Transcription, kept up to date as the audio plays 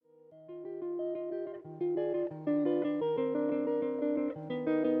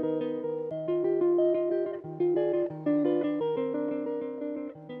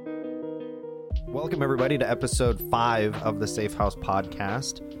Welcome, everybody, to episode 5 of the Safe House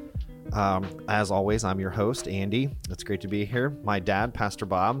podcast. As always, I'm your host, Andy. It's great to be here. My dad, Pastor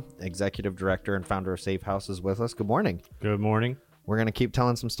Bob, executive director and founder of Safe House, is with us. Good morning. Good morning. We're going to keep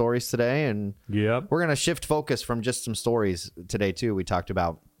telling some stories today, and Yep. we're going to shift focus from just some stories today, too. We talked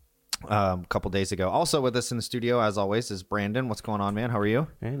about a couple days ago. Also with us in the studio, as always, is Brandon. What's going on, man? How are you?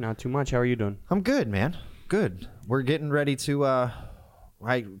 Hey, not too much. How are you doing? I'm good, man. Good. We're getting ready to...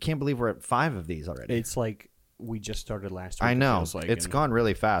 I can't believe we're at 5 of these already. It's like we just started last week. I know. It feels like, It's gone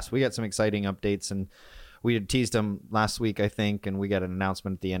really fast. We got some exciting updates, and we had teased them last week, I think, and we got an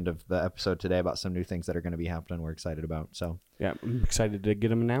announcement at the end of the episode today about some new things that are going to be happening we're excited about. So yeah, I'm excited to get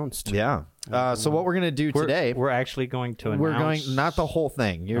them announced. yeah. So what we're going to do today... We're actually going to announce... We're going... Not the whole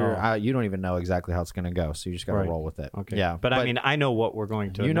thing. You don't even know exactly how it's going to go, so you just got to Right. roll with it. Okay. Yeah. But I mean, I know what we're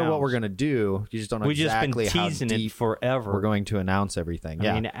going to You know announce. what we're going to do. You just don't know We've exactly just been how teasing deep it forever. we're going to announce everything.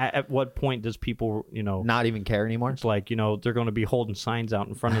 Yeah. I mean, at what point does people, not even care anymore? it's like, they're going to be holding signs out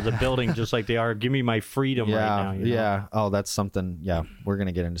in front of the building just like they are. Give me my freedom right now. Yeah. Oh, that's something. Yeah. We're going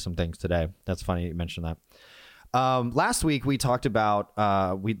to get into some things today. That's funny you mentioned that. Last week we talked about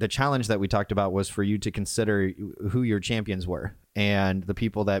the challenge that we talked about was for you to consider who your champions were and the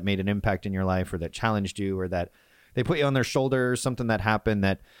people that made an impact in your life or that challenged you or that they put you on their shoulder, something that happened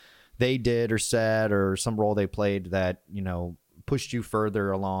that they did or said or some role they played that, pushed you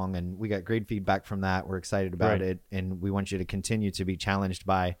further along. And we got great feedback from that. We're excited about it. And we want you to continue to be challenged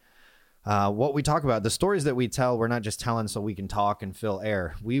by what we talk about. The stories that we tell, we're not just telling so we can talk and fill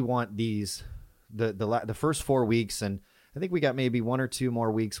air. We want these... The first 4 weeks, and I think we got maybe 1 or 2 more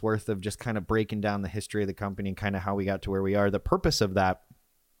weeks worth of just kind of breaking down the history of the company and kind of how we got to where we are. The purpose of that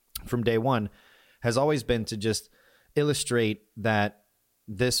from day one has always been to just illustrate that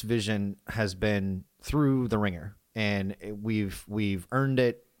this vision has been through the ringer, and we've earned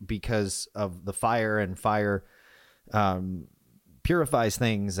it because of the fire, and fire purifies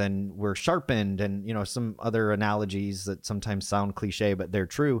things, and we're sharpened, and some other analogies that sometimes sound cliche, but they're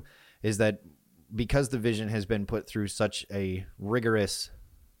true, is that because the vision has been put through such a rigorous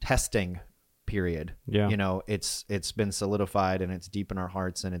testing period, it's been solidified and it's deep in our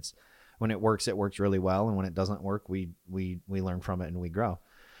hearts, and it's when it works really well, and when it doesn't work, we learn from it and we grow.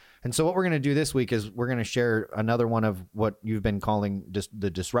 And so what we're going to do this week is we're going to share another one of what you've been calling just the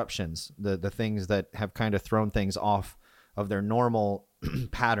disruptions, the things that have kind of thrown things off of their normal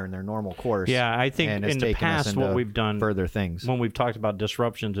pattern, their normal course. Yeah, I think in the past what we've done further things. When we've talked about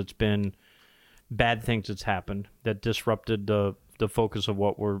disruptions, it's been bad things that's happened that disrupted the focus of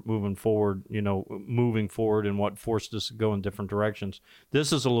what we're moving forward, and what forced us to go in different directions.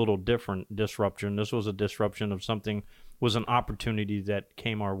 This is a little different disruption. This was a disruption of something, was an opportunity that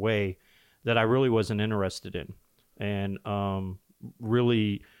came our way that I really wasn't interested in, and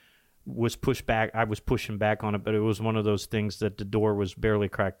really was pushed back. I was pushing back on it, but it was one of those things that the door was barely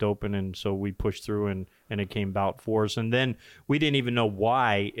cracked open, and so we pushed through, and it came about for us. And then we didn't even know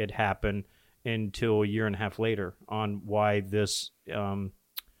why it happened until a year and a half later on why this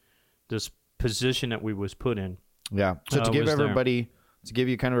this position that we was put in. Yeah. So to give everybody, to give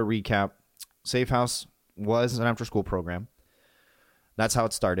you kind of a recap, Safe House was an after-school program. That's how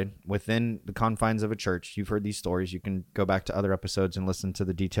it started within the confines of a church. You've heard these stories. You can go back to other episodes and listen to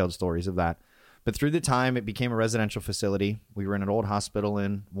the detailed stories of that. But through the time, it became a residential facility. We were in an old hospital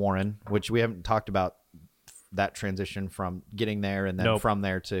in Warren, which we haven't talked about that transition from getting there and then from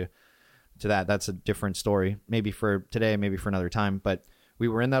there to that. That's a different story, maybe for today, maybe for another time. But we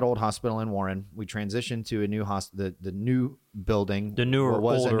were in that old hospital in Warren. We transitioned to a new the new building. The newer,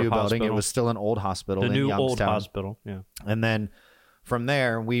 was older a new hospital. building. It was still an old hospital. The in new Youngstown. old hospital. Yeah. And then from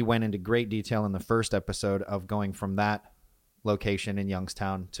there, we went into great detail in the first episode of going from that location in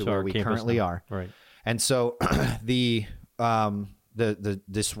Youngstown to where we currently are. Right. And so the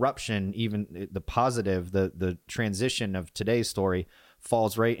disruption, even the positive, the transition of today's story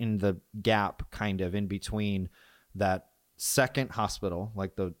falls right in the gap kind of in between that second hospital,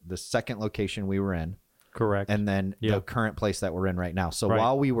 like the second location we were in. Correct. And then the current place that we're in right now. So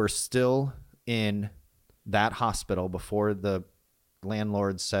while we were still in that hospital before the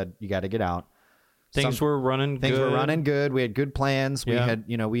landlord said, you got to get out. Things were running good. We had good plans. Yeah.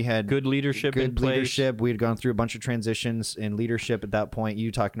 We had good leadership good in place. leadership. We had gone through a bunch of transitions in leadership at that point.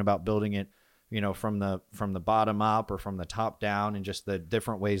 You talking about building it, from the bottom up or from the top down, and just the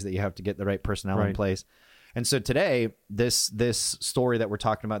different ways that you have to get the right personnel in place. And so today, this story that we're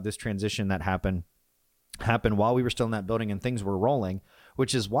talking about, this transition that happened while we were still in that building and things were rolling,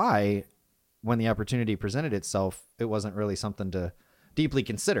 which is why when the opportunity presented itself, it wasn't really something to deeply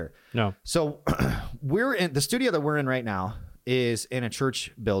consider. No. So we're in the studio that we're in right now is in a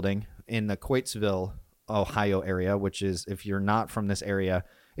church building in the Coatesville, Ohio area, which is, if you're not from this area,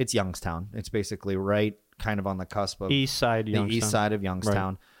 it's Youngstown. It's basically right kind of on the cusp of the east side of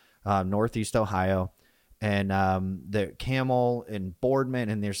Youngstown, northeast Ohio. And the Camel and Boardman,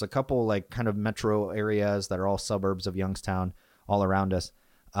 and there's a couple like kind of metro areas that are all suburbs of Youngstown all around us.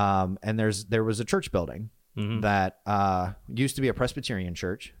 And there was a church building that used to be a Presbyterian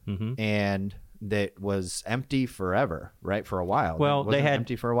church, and that was empty forever, right? For a while. Well, they had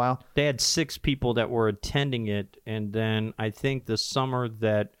empty for a while. They had 6 people that were attending it, and then I think the summer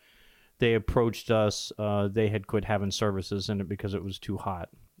that they approached us, they had quit having services in it because it was too hot,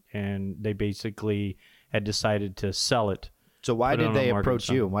 and they basically had decided to sell it. So why did they approach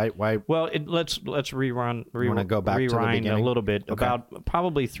you? Why? Well, let's rewind go back to the beginning a little bit. Okay. About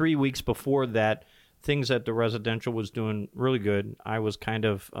probably 3 weeks before that, things at the residential was doing really good. I was kind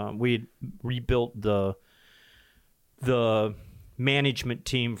of we rebuilt the management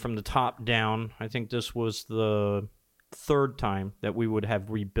team from the top down. I think this was the 3rd time that we would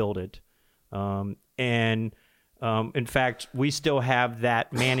have rebuilt it, in fact, we still have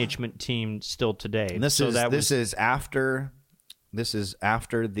that management team still today. And this is after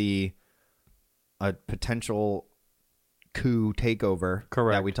the potential coup takeover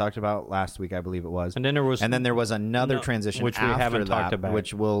that we talked about last week, I believe it was. And then there was another transition which we haven't talked about,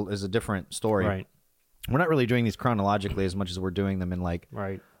 which is a different story. Right. We're not really doing these chronologically as much as we're doing them in like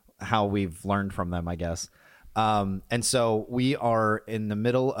how we've learned from them, I guess. And so we are in the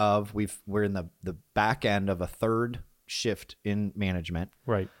middle of we're in the back end of a 3rd shift in management,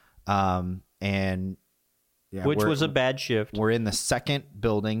 right? And which was a bad shift. We're in the 2nd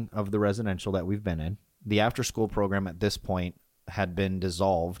building of the residential that we've been in. The after school program at this point had been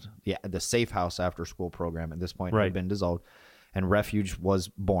dissolved. The Safe House after school program at this point had been dissolved, and Refuge was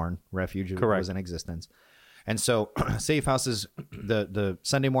born. Refuge was in existence. And so Safe House is the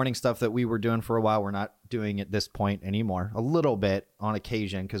Sunday morning stuff that we were doing for a while. We're not doing at this point anymore. A little bit on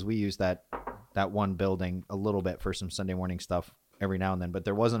occasion, because we use that one building a little bit for some Sunday morning stuff every now and then. But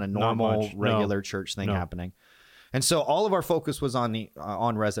there wasn't a normal regular church thing happening. And so all of our focus was on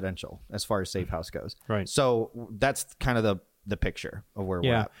on residential as far as Safe House goes. Right. So that's kind of the picture of where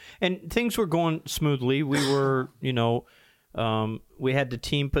we're at. And things were going smoothly. We were, we had the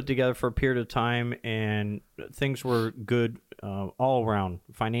team put together for a period of time, and things were good all around,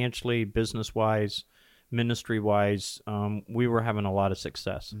 financially, business-wise, ministry-wise. We were having a lot of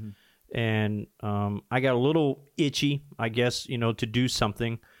success. And I got a little itchy, I guess, to do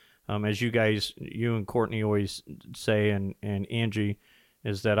something. As you and Courtney always say, and Angie,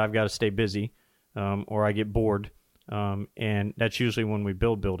 is that I've got to stay busy or I get bored. And that's usually when we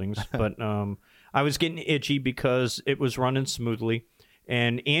build buildings. But I was getting itchy because it was running smoothly.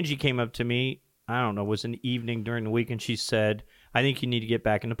 And Angie came up to me, I don't know, it was an evening during the week, and she said, I think you need to get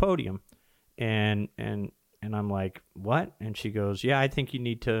back in the podium. And I'm like, what? And she goes, yeah, I think you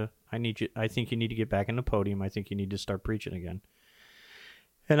need to get back in the podium. I think you need to start preaching again.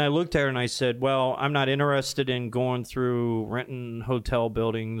 And I looked at her and I said, well, I'm not interested in going through renting hotel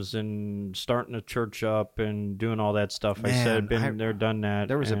buildings and starting a church up and doing all that stuff. I said, been there, done that.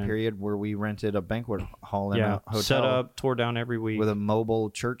 There was a period where we rented a banquet hall in a hotel. Set up, tore down every week. With a mobile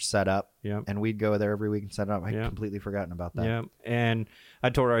church setup. Yeah. And we'd go there every week and set it up. I'd completely forgotten about that. Yeah. And I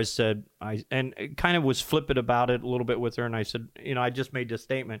told her, I said, and kind of was flippant about it a little bit with her. And I said, I just made this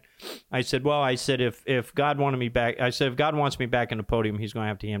statement. I said, if God wanted me back, if God wants me back in the podium, he's going to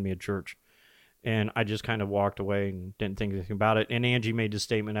have to hand me a church. And I just kind of walked away and didn't think anything about it. And Angie made this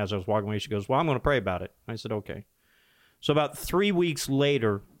statement as I was walking away. She goes, well, I'm going to pray about it. I said, okay. So about 3 weeks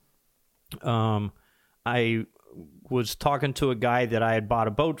later, I was talking to a guy that I had bought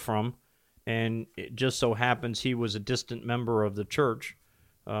a boat from. And it just so happens he was a distant member of the church.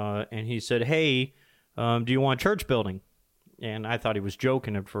 And he said, hey, do you want church building? And I thought he was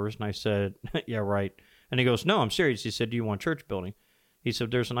joking at first. And I said, yeah, right. And he goes, no, I'm serious. He said, do you want church building? He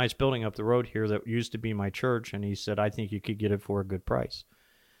said, there's a nice building up the road here that used to be my church. And he said, I think you could get it for a good price.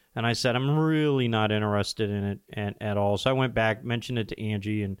 And I said, I'm really not interested in it at all. So I went back, mentioned it to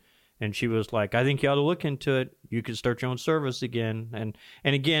Angie, and she was like, I think you ought to look into it. You could start your own service again. And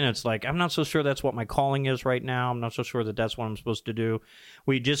again, it's like, I'm not so sure that's what my calling is right now. I'm not so sure that that's what I'm supposed to do.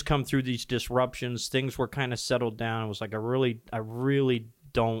 We just come through these disruptions. Things were kind of settled down. It was like, I really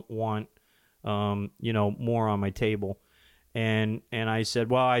don't want, more on my table. And I said,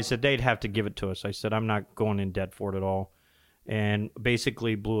 they'd have to give it to us. I said, I'm not going in debt for it at all. And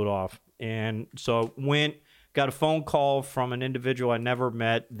basically blew it off. And so got a phone call from an individual I never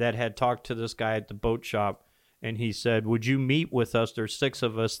met that had talked to this guy at the boat shop. And he said, would you meet with us? There's 6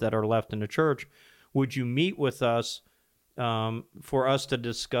 of us that are left in the church. Would you meet with us for us to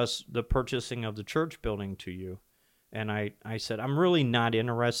discuss the purchasing of the church building to you. And I said, I'm really not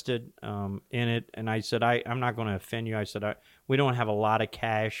interested in it. And I said, I'm not going to offend you. I said, we don't have a lot of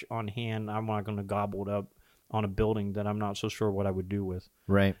cash on hand. I'm not going to gobble it up on a building that I'm not so sure what I would do with.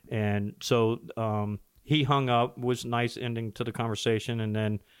 Right. And so he hung up, was a nice ending to the conversation. And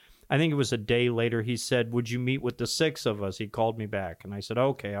then I think it was a day later, he said, would you meet with the 6 of us? He called me back. And I said,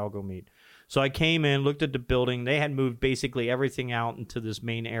 okay, I'll go meet. So I came in, looked at the building. They had moved basically everything out into this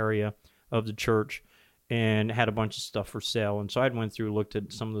main area of the church and had a bunch of stuff for sale. And so I went through, looked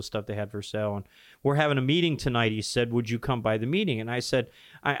at some of the stuff they had for sale. And we're having a meeting tonight. He said, would you come by the meeting? And I said,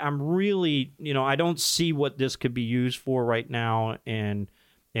 I'm really, I don't see what this could be used for right now. And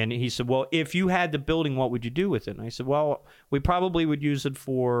he said, well, if you had the building, what would you do with it? And I said, well, we probably would use it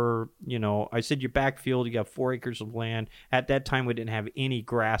for, I said, your backfield, you got 4 acres of land. At that time, we didn't have any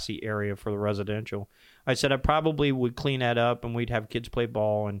grassy area for the residential. I said, I probably would clean that up and we'd have kids play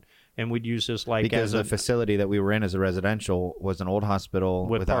ball and we'd use this because the facility that we were in as a residential was an old hospital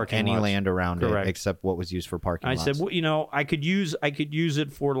without any land around it except what was used for parking lots. I said, well, I could use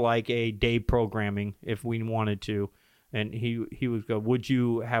it for like a day programming if we wanted to. And he would go, would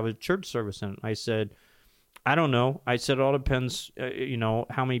you have a church service in it? I said, I don't know. I said, it all depends,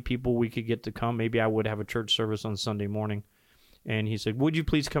 how many people we could get to come. Maybe I would have a church service on Sunday morning. And he said, would you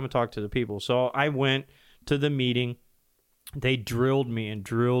please come and talk to the people? So I went to the meeting. They drilled me on,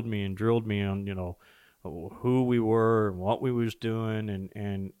 who we were and what we was doing.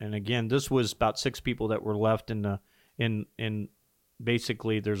 And again, this was about 6 people that were left in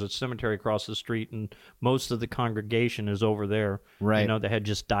basically there's a cemetery across the street and most of the congregation is over there. Right. That had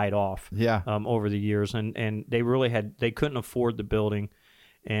just died off over the years. And they couldn't afford the building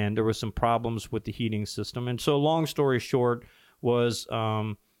and there was some problems with the heating system. And so long story short was,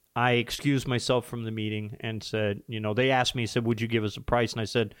 I excused myself from the meeting and said, they asked me, said, would you give us a price? And I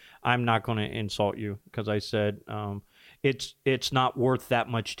said, I'm not going to insult you because I said, it's not worth that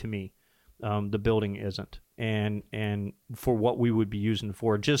much to me. The building isn't. And for what we would be using it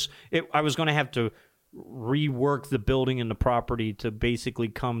for, I was going to have to rework the building and the property to basically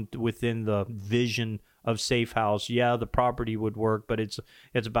come within the vision of Safe House. Yeah, the property would work, but it's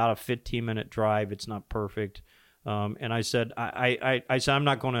about a 15-minute drive. It's not perfect. And I said, I said, I'm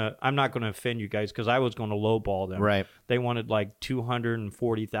not going to offend you guys because I was going to lowball them. Right. They wanted like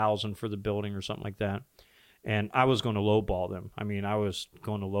 $240,000 for the building or something like that. And I was going to lowball them. I mean, I was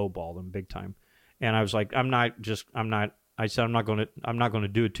going to lowball them big time. And I was like, I said, I'm not going to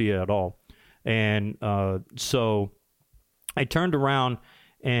do it to you at all. And, so I turned around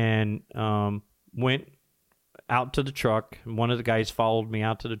and, went out to the truck. And one of the guys followed me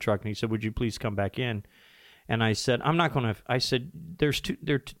out to the truck and he said, would you please come back in? And I said, I said,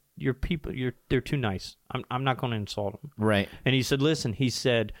 your people, they're too nice. I'm not going to insult them. Right. And he said, listen, he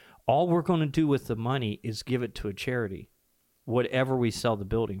said, all we're going to do with the money is give it to a charity, whatever we sell the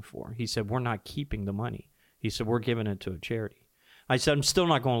building for. He said, we're not keeping the money. He said, we're giving it to a charity. I said, I'm still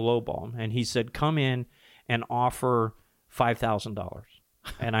not going to lowball him. And he said, come in and offer $5,000.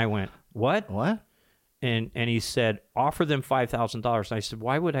 And I went, what? What? And he said, offer them $5,000. And I said,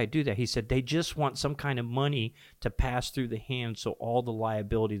 why would I do that? He said, they just want some kind of money to pass through the hands so all the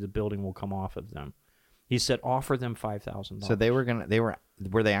liability of the building will come off of them. He said, offer them $5,000. So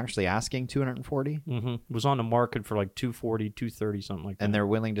were they actually asking 240? Mm-hmm. It was on the market for like 240, 230, something like that. And they're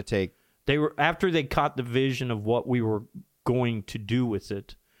willing to take. After they caught the vision of what we were going to do with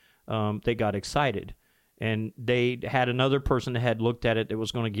it, they got excited. And they had another person that had looked at it that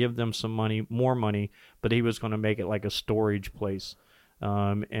was going to give them some money, more money, but he was going to make it like a storage place.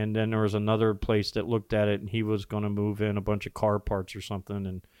 And then there was another place that looked at it and he was going to move in a bunch of car parts or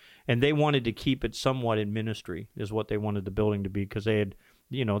something. And they wanted to keep it somewhat in ministry is what they wanted the building to be because they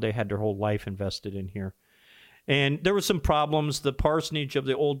had their whole life invested in here. And there were some problems. The parsonage of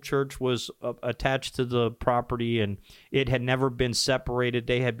the old church was attached to the property and it had never been separated.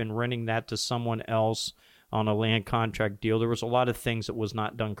 They had been renting that to someone else on a land contract deal. There was a lot of things that was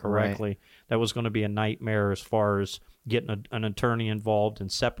not done correctly. Right. That was going to be a nightmare as far as getting an attorney involved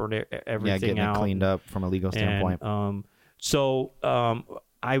and separate everything out. Yeah, getting it cleaned up from a legal standpoint. And, so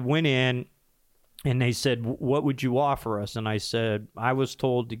I went in and they said, what would you offer us? And I said, I was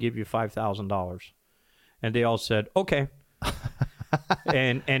told to give you $5,000. And they all said, okay.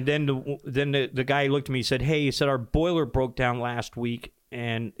 and then the guy looked at me and said, hey, he said, our boiler broke down last week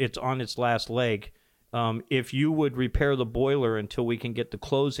and it's on its last leg. If you would repair the boiler until we can get the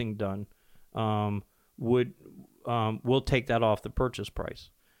closing done, we'll take that off the purchase price.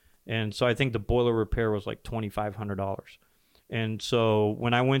 And so I think the boiler repair was like $2,500. And so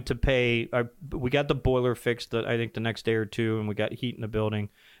when I went to pay, we got the boiler fixed, I think, the next day or two, and we got heat in the building.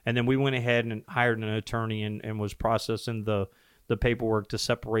 And then we went ahead and hired an attorney and was processing the paperwork to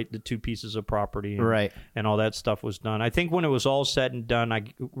separate the two pieces of property. And, Right. and all that stuff was done. I think when it was all said and done, I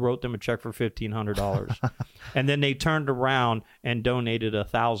wrote them a check for $1,500. And then they turned around and donated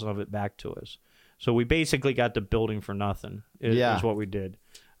 1,000 of it back to us. So we basically got the building for nothing. Is what we did.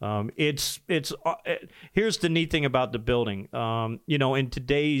 Here's the neat thing about the building. In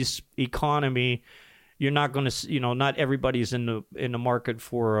today's economy, you're not going to, not everybody's in the market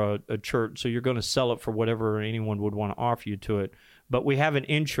for a church, so you're going to sell it for whatever anyone would want to offer you to it. But we have it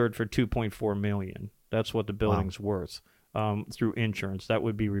insured for $2.4 million. That's what the building's worth through insurance. That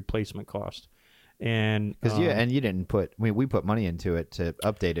would be replacement cost. And because you didn't put. I mean, we put money into it to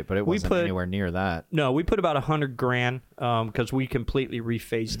update it, but it wasn't anywhere near that. No, we put about $100,000 because we completely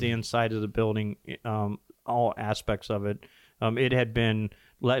refaced the inside of the building, all aspects of it. It had been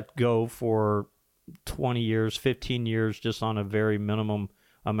let go for 20 years, 15 years, just on a very minimum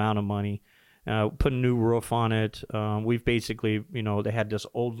amount of money. Put a new roof on it. We've basically, they had this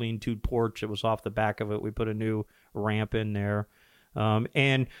old lean-to porch that was off the back of it. We put a new ramp in there.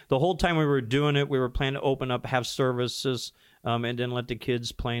 And the whole time we were doing it, we were planning to open up, have services, and then let the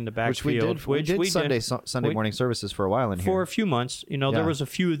kids play in the backfield. We did Sunday morning services for a while in here. For a few months. There was a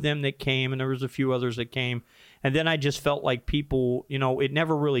few of them that came, and there was a few others that came. And then I just felt like people, it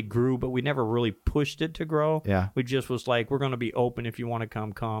never really grew, but we never really pushed it to grow. Yeah. We just was like, we're going to be open. If you want to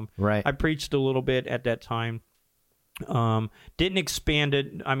come. Right. I preached a little bit at that time. Didn't expand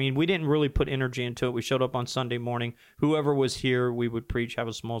it. I mean, we didn't really put energy into it. We showed up on Sunday morning. Whoever was here, we would preach, have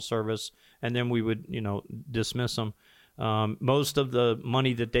a small service, and then we would, dismiss them. Most of the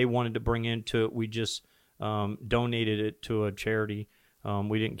money that they wanted to bring into it, we just donated it to a charity.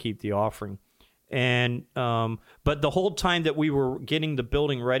 We didn't keep the offering. And but the whole time that we were getting the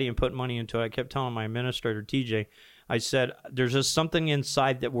building ready and putting money into it, I kept telling my administrator, TJ, I said, there's just something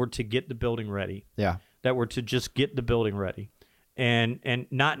inside that we're to get the building ready. Yeah. That were to just get the building ready, and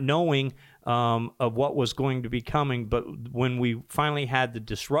not knowing of what was going to be coming. But when we finally had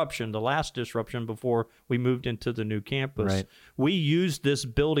the last disruption before we moved into the new campus, right. We used this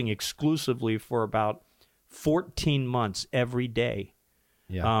building exclusively for about 14 months every day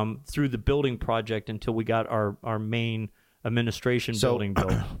through the building project until we got our main administration building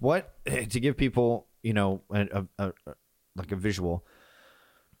built. What, to give people, like a visual,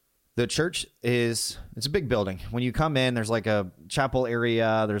 the church it's a big building. When you come in, there's like a chapel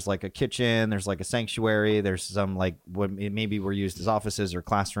area, there's like a kitchen, there's like a sanctuary, there's some like what maybe were used as offices or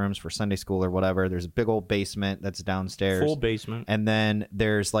classrooms for Sunday school or whatever. There's a big old basement that's downstairs. Full basement. And then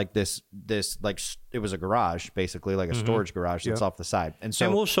there's like this like it was a garage, basically like a storage garage that's off the side. And so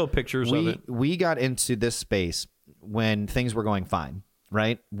we'll show pictures of it. We got into this space when things were going fine.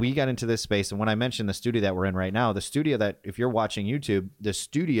 Right? We got into this space, and when I mentioned the studio that we're in right now, the studio that, if you're watching YouTube, the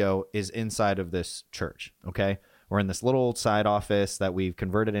studio is inside of this church, okay? We're in this little side office that we've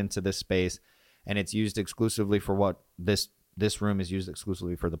converted into this space, and it's used exclusively for what this room is used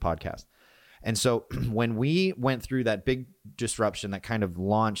exclusively for the podcast. And so when we went through that big disruption that kind of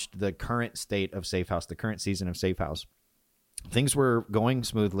launched the current state of Safe House, the current season of Safe House, things were going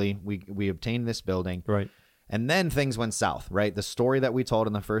smoothly. We obtained this building. Right. And then things went south, right? The story that we told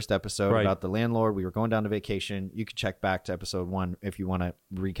in the first episode about the landlord, we were going down to vacation. You can check back to episode 1 if you want to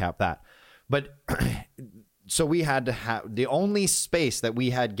recap that. But so we had to have the only space that we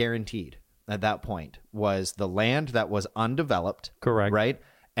had guaranteed at that point was the land that was undeveloped. Correct. Right?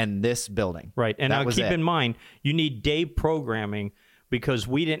 And this building. Right. And now keep in mind, you need day programming because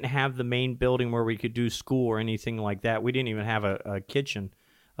we didn't have the main building where we could do school or anything like that. We didn't even have a kitchen.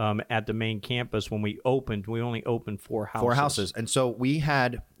 At the main campus when we opened. We only opened 4 houses. 4 houses. And so we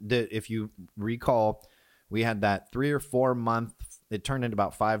had, if you recall, we had that 3 or 4 month, it turned into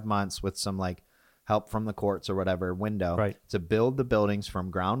about 5 months with some like help from the courts or whatever window to build the buildings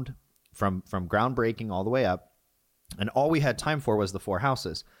from groundbreaking all the way up. And all we had time for was the 4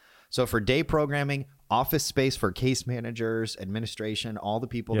 houses. So for day programming, office space for case managers, administration, all the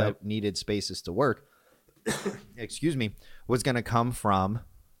people that needed spaces to work, excuse me, was going to come from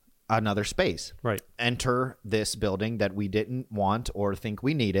another space. Right. Enter this building that we didn't want or think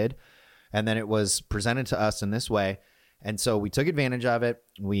we needed. And then it was presented to us in this way. And so we took advantage of it.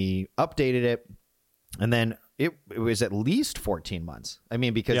 We updated it. And then it was at least 14 months. I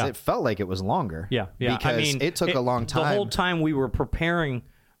mean, because it felt like it was longer. Yeah. Because it took a long time. The whole time we were preparing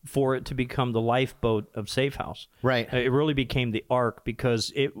for it to become the lifeboat of Safe House. Right. It really became the ark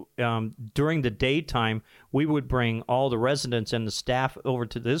because it during the daytime we would bring all the residents and the staff over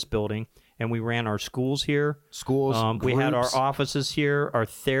to this building, and we ran our schools here. We had our groups. offices here. Our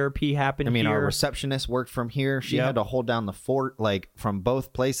therapy happened here. Our receptionist worked from here. She Yep. had to hold down the fort, like, from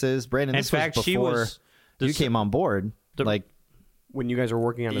both places. Brandon, In this fact, was she before was you came on board. When you guys were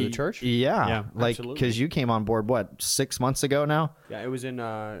working out of the church? Yeah, like, absolutely. because you came on board, what, 6 months ago now? Yeah, it was in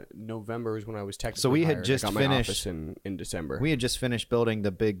November is when I was technically So we had hired. just I got finished- my office in December. We had just finished building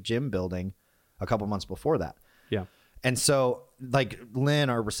the big gym building a couple months before that. Yeah. And so, like, Lynn,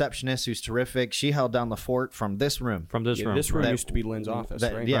 our receptionist, who's terrific, she held down the fort from this room. From this room. This room That- used to be Lynn's office,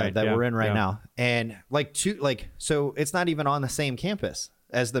 that, right? Yeah, Right, that yeah, we're in right yeah. now. And so it's not even on the same campus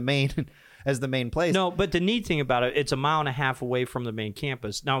as the main place. No, but the neat thing about it, it's a mile and a half away from the main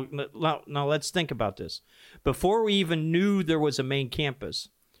campus. Now let's think about this. Before we even knew there was a main campus,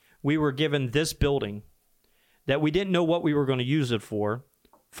 we were given this building that we didn't know what we were going to use it for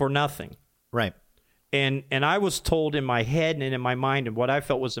nothing. Right. And I was told in my head and in my mind, and what I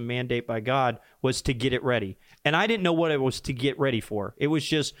felt was a mandate by God was to get it ready. And I didn't know what it was to get ready for. It was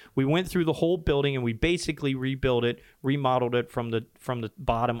just we went through the whole building and we basically rebuilt it, remodeled it from the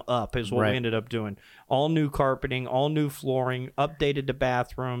bottom up is what Right. we ended up doing. All new carpeting, all new flooring, updated the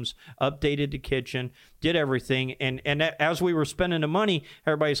bathrooms, updated the kitchen, did everything. And as we were spending the money,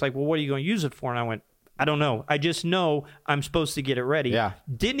 everybody's like, "Well, what are you going to use it for?" And I went, I don't know. I just know I'm supposed to get it ready. Yeah.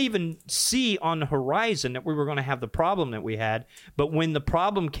 Didn't even see on the horizon that we were going to have the problem that we had. But when the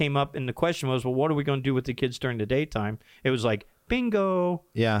problem came up and the question was, well, what are we going to do with the kids during the daytime? It was like, bingo.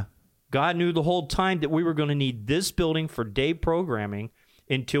 Yeah. God knew the whole time that we were going to need this building for day programming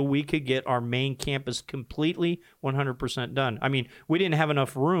until we could get our main campus completely 100% done. I mean, we didn't have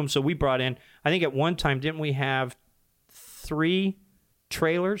enough room, so we brought in, I think at one time, didn't we have 3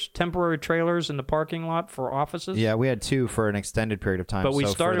 temporary trailers in the parking lot for offices? Yeah, we had 2 for an extended period of time. But we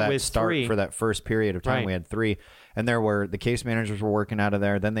So started for that with 3. For that first period of time, Right. we had 3. And the case managers were working out of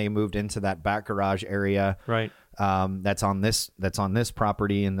there. Then they moved into that back garage area. Right. That's on this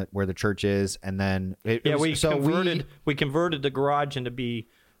property and where the church is. And then We converted the garage into be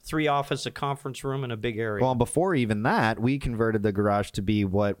 3 office, a conference room, and a big area. Well, before even that, we converted the garage to be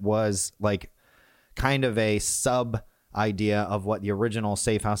what was like kind of a sub idea of what the original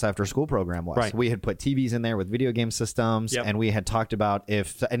Safe House After School program was. Right. We had put TVs in there with video game systems, Yep. and we had talked about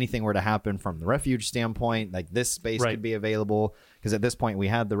if anything were to happen from the refuge standpoint, like this space Right. could be available, because at this point we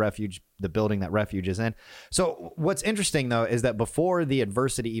had the building that refuge is in. So what's interesting though is that before the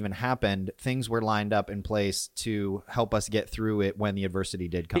adversity even happened, things were lined up in place to help us get through it when the adversity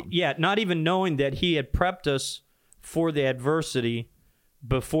did come. Yeah, not even knowing that he had prepped us for the adversity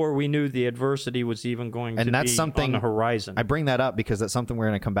before we knew the adversity was even going to that's be something on the horizon. I bring that up because that's something we're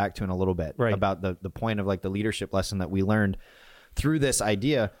going to come back to in a little bit, Right. about the point of like the leadership lesson that we learned through this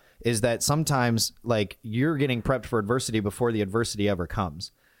idea is that sometimes like you're getting prepped for adversity before the adversity ever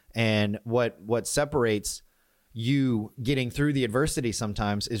comes. And what separates you getting through the adversity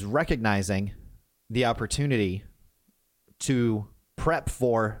sometimes is recognizing the opportunity to prep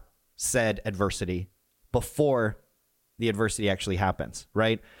for said adversity before the adversity actually happens,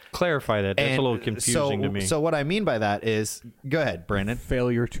 right? Clarify that. That's a little confusing to me. So what I mean by that is, go ahead, Brandon.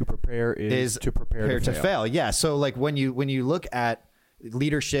 Failure to prepare is to prepare to fail. Yeah. So like when you look at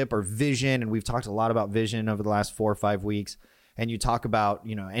leadership or vision, and we've talked a lot about vision over the last 4 or 5 weeks, and you talk about,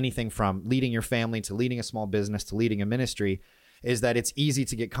 anything from leading your family to leading a small business to leading a ministry, is that it's easy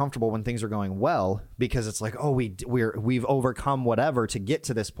to get comfortable when things are going well because it's like, oh, we've overcome whatever to get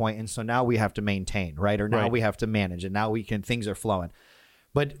to this point, and so now we have to maintain, right? Or now Right. we have to manage, and now things are flowing.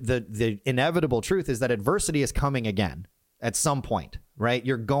 But the inevitable truth is that adversity is coming again at some point, right?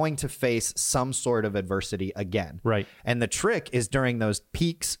 You're going to face some sort of adversity again. Right. And the trick is during those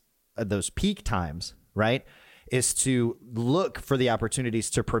peak times, right, is to look for the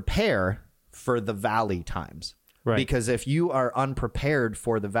opportunities to prepare for the valley times. Right. Because if you are unprepared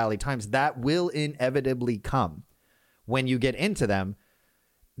for the valley times, that will inevitably come. When you get into them,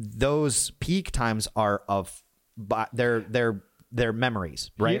 those peak times are they're memories,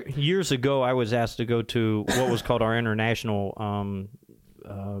 right? Years ago, I was asked to go to what was called our international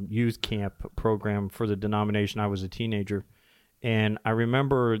youth camp program for the denomination. I was a teenager. And I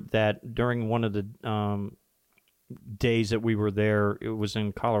remember that during one of the days that we were there, it was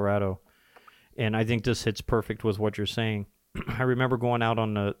in Colorado. And I think this hits perfect with what you're saying. I remember going out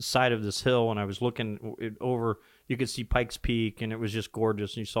on the side of this hill, and I was looking over. You could see Pikes Peak, and it was just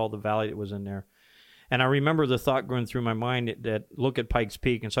gorgeous. And you saw the valley that was in there. And I remember the thought going through my mind that look at Pikes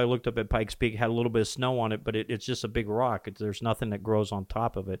Peak. And so I looked up at Pikes Peak, had a little bit of snow on it, but it's just a big rock. There's nothing that grows on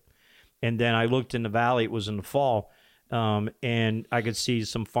top of it. And then I looked in the valley. It was in the fall. And I could see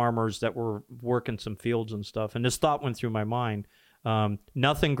some farmers that were working some fields and stuff. And this thought went through my mind.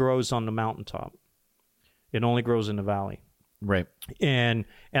 Nothing grows on the mountaintop. It only grows in the valley. Right. And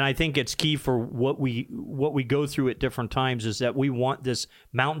I think it's key for what we go through at different times is that we want this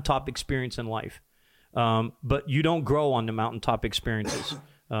mountaintop experience in life. But you don't grow on the mountaintop experiences.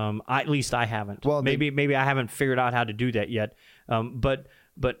 At least I haven't. Well, maybe I haven't figured out how to do that yet. But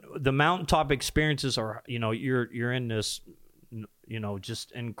the mountaintop experiences are, you're in this,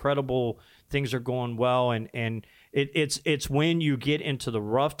 just incredible things are going well. And it's when you get into the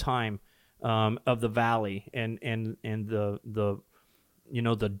rough time of the valley and the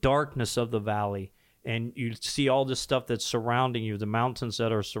darkness of the valley, and you see all this stuff that's surrounding you, the mountains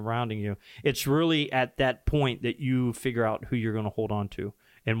that are surrounding you. It's really at that point that you figure out who you're going to hold on to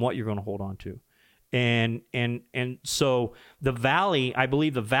and what you're going to hold on to. And so the valley, I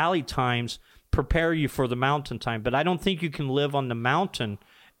believe the valley times prepare you for the mountain time, but I don't think you can live on the mountain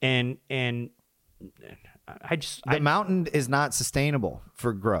and the mountain is not sustainable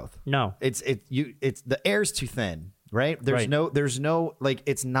for growth. No. It's the air's too thin, right? There's no like,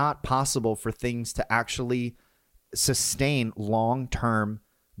 it's not possible for things to actually sustain long-term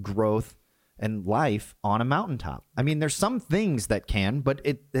growth and life on a mountaintop. I mean, there's some things that can, but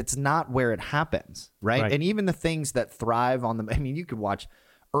it's not where it happens, right? And even the things that thrive on you could watch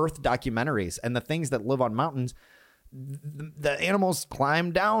Earth documentaries, and the things that live on mountains, the animals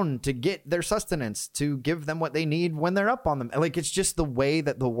climb down to get their sustenance, to give them what they need when they're up on them. Like, it's just the way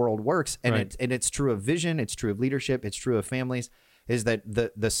that the world works. And it's true of vision. It's true of leadership. It's true of families, is that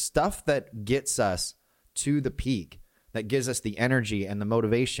the stuff that gets us to the peak, that gives us the energy and the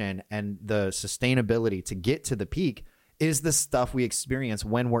motivation and the sustainability to get to the peak, is the stuff we experience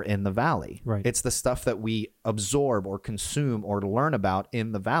when we're in the valley. Right. It's the stuff that we absorb or consume or learn about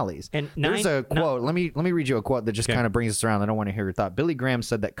in the valleys. And there's a quote. Let me read you a quote that just kind of brings us around. I don't want to hear your thought. Billy Graham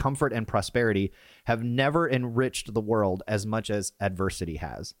said that comfort and prosperity have never enriched the world as much as adversity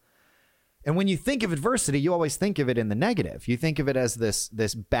has. And when you think of adversity, you always think of it in the negative. You think of it as this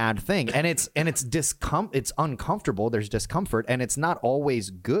bad thing, and it's uncomfortable. There's discomfort, and it's not always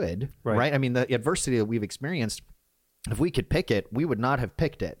good, right? I mean, the adversity that we've experienced, if we could pick it, we would not have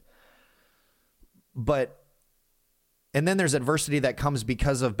picked it. And then there's adversity that comes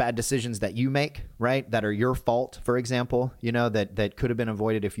because of bad decisions that you make, right? That are your fault, for example, that could have been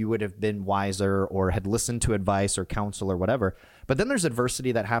avoided if you would have been wiser or had listened to advice or counsel or whatever. But then there's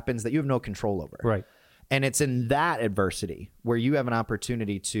adversity that happens that you have no control over. Right. And it's in that adversity where you have an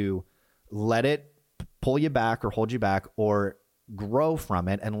opportunity to let it pull you back or hold you back, or grow from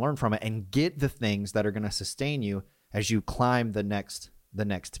it and learn from it and get the things that are going to sustain you as you climb the next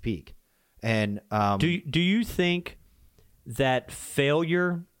peak. And do you think that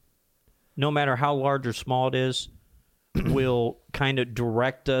failure, no matter how large or small it is, will kind of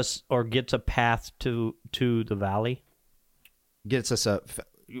direct us or gets a path to the valley? Gets us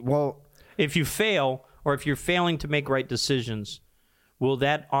if you fail, or if you're failing to make right decisions, will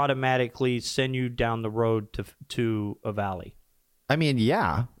that automatically send you down the road to a valley? I mean,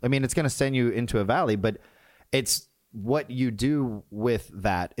 yeah. I mean, it's going to send you into a valley, but it's what you do with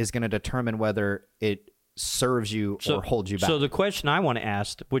that is going to determine whether it serves you or holds you back. So the question I want to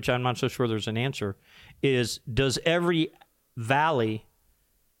ask, which I'm not so sure there's an answer, is does every valley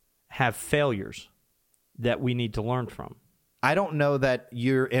have failures that we need to learn from? I don't know that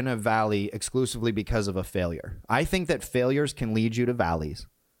you're in a valley exclusively because of a failure. I think that failures can lead you to valleys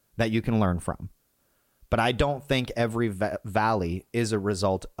that you can learn from. But I don't think every valley is a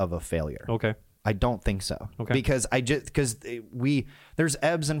result of a failure. Okay. I don't think so. Okay. Because there's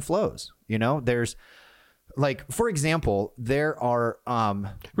ebbs and flows, there's, like, for example, there are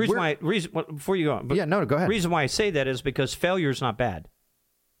before you go on. Yeah, no, go ahead. Reason why I say that is because failure is not bad.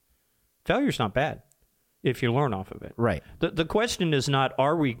 Failure's not bad if you learn off of it. Right. The question is not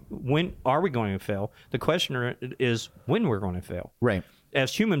when are we going to fail? The question is when we're going to fail. Right.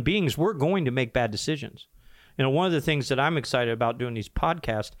 As human beings, we're going to make bad decisions. One of the things that I'm excited about doing these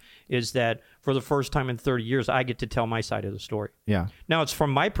podcasts is that for the first time in 30 years, I get to tell my side of the story. Yeah. Now, it's from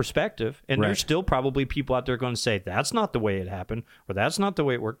my perspective, and there's still probably people out there going to say, that's not the way it happened, or that's not the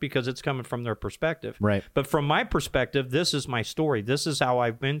way it worked, because it's coming from their perspective. Right. But from my perspective, this is my story. This is how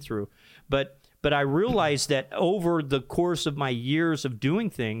I've been through. But I realized that over the course of my years of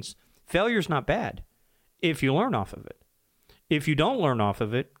doing things, failure's not bad if you learn off of it. If you don't learn off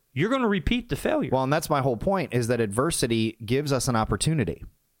of it, you're going to repeat the failure. Well, and that's my whole point, is that adversity gives us an opportunity,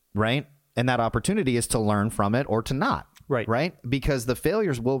 right? And that opportunity is to learn from it or to not. Right. Right? Because the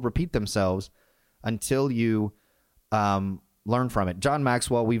failures will repeat themselves until you learn from it. John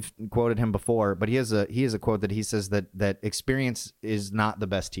Maxwell, we've quoted him before, but he has a quote that he says that experience is not the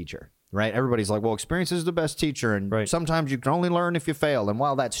best teacher. Right? Everybody's like, well, experience is the best teacher, and sometimes you can only learn if you fail. And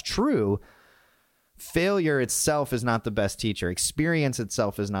while that's true, failure itself is not the best teacher. Experience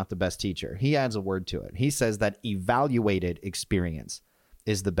itself is not the best teacher. He adds a word to it. He says that evaluated experience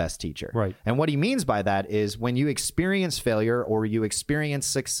is the best teacher. Right. And what he means by that is when you experience failure or you experience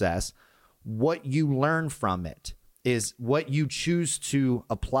success, what you learn from it is what you choose to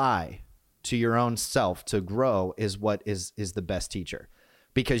apply to your own self to grow is what is the best teacher.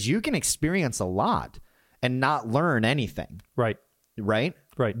 Because you can experience a lot and not learn anything. Right. Right?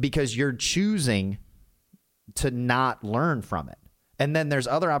 Right. Because you're choosing to not learn from it. And then there's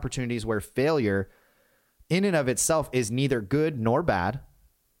other opportunities where failure in and of itself is neither good nor bad.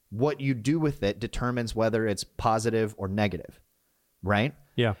 What you do with it determines whether it's positive or negative. Right?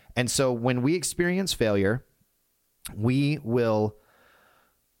 Yeah. And so when we experience failure, we will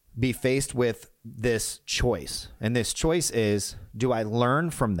be faced with this choice. And this choice is, do I learn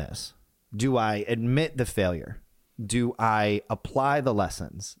from this? Do I admit the failure? Do I apply the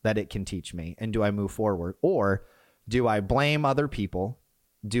lessons that it can teach me? And do I move forward? Or do I blame other people?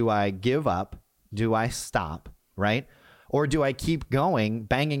 Do I give up? Do I stop? Right? Or do I keep going,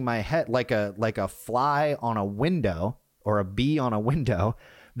 banging my head like a fly on a window or a bee on a window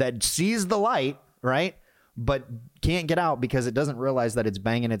that sees the light, right? But can't get out because it doesn't realize that it's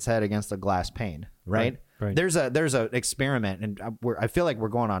banging its head against a glass pane, right? Right. There's a experiment, and I feel like we're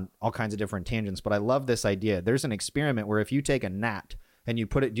going on all kinds of different tangents, but I love this idea. There's an experiment where if you take a gnat and you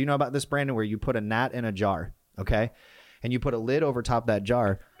put it, do you know about this, Brandon, where you put a gnat in a jar, okay? And you put a lid over top that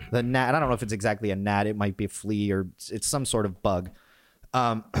jar, the gnat, I don't know if it's exactly a gnat, it might be a flea or it's some sort of bug.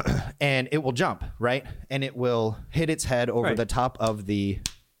 And it will jump, right? And it will hit its head over the top of the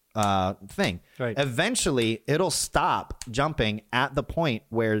thing. Right. Eventually, it'll stop jumping at the point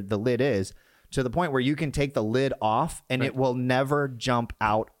where the lid is, to the point where you can take the lid off and it will never jump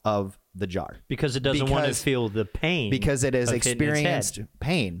out of the jar. Because it doesn't want to feel the pain. Because it has experienced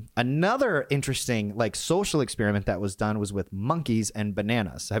pain. Another interesting social experiment that was done was with monkeys and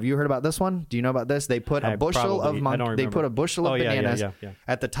bananas. Have you heard about this one? Do you know about this? They put a bushel of bananas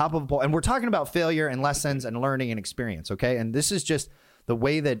at the top of a bowl. And we're talking about failure and lessons and learning and experience, okay? And this is just the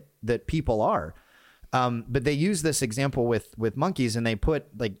way that people are. But they use this example with monkeys, and they put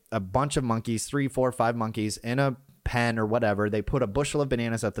a bunch of monkeys, 3, 4, 5 monkeys in a pen or whatever. They put a bushel of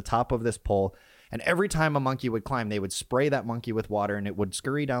bananas at the top of this pole, and every time a monkey would climb, they would spray that monkey with water and it would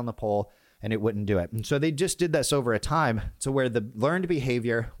scurry down the pole and it wouldn't do it. And so they just did this over a time to where the learned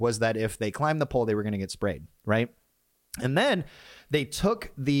behavior was that if they climbed the pole, they were going to get sprayed, right? And then they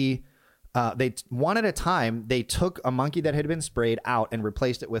took one at a time, they took a monkey that had been sprayed out and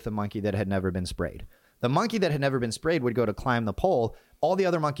replaced it with a monkey that had never been sprayed. The monkey that had never been sprayed would go to climb the pole. All the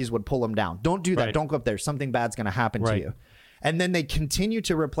other monkeys would pull him down. Don't do that. Right. Don't go up there. Something bad's going to happen to you. And then they continue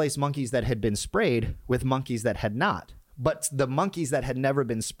to replace monkeys that had been sprayed with monkeys that had not. But the monkeys that had never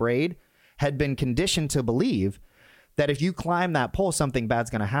been sprayed had been conditioned to believe that if you climb that pole, something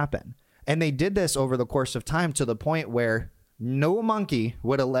bad's going to happen. And they did this over the course of time to the point where no monkey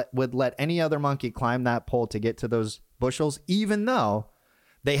would let any other monkey climb that pole to get to those bushels, even though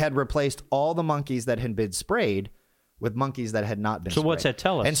they had replaced all the monkeys that had been sprayed with monkeys that had not been sprayed. So what's that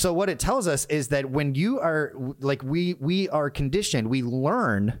tell us? And so what it tells us is that when you are we are conditioned, we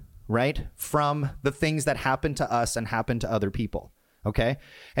learn, right, from the things that happen to us and happen to other people. Okay.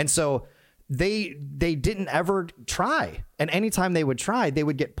 And so they didn't ever try. And anytime they would try, they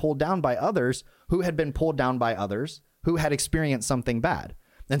would get pulled down by others who had been pulled down by others who had experienced something bad.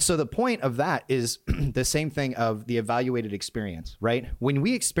 And so the point of that is the same thing of the evaluated experience, right? When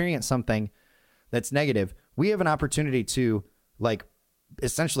we experience something that's negative, we have an opportunity to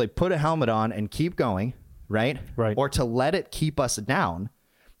essentially put a helmet on and keep going, right? Right. Or to let it keep us down.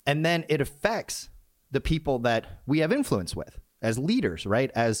 And then it affects the people that we have influence with as leaders, right?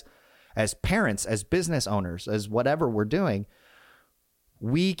 As parents, as business owners, as whatever we're doing.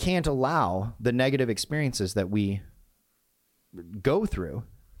 We can't allow the negative experiences that we go through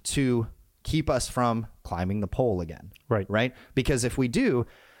to keep us from climbing the pole again. Right. Because if we do,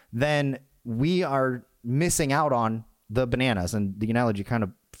 then we are missing out on the bananas, and the analogy kind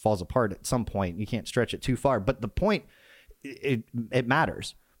of falls apart at some point. You can't stretch it too far, but the point, it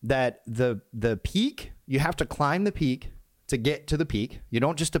matters that the peak, you have to climb the peak to get to the peak. You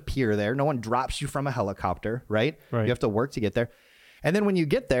don't just appear there. No one drops you from a helicopter, right? You have to work to get there. And then when you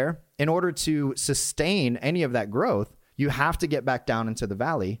get there, in order to sustain any of that growth, You have to get back down into the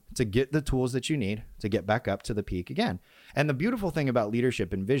valley to get the tools that you need to get back up to the peak again. And the beautiful thing about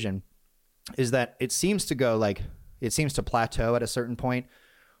leadership and vision is that it seems to plateau at a certain point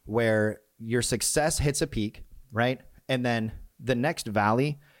where your success hits a peak, right? And then the next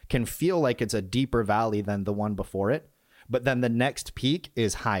valley can feel like it's a deeper valley than the one before it, but then the next peak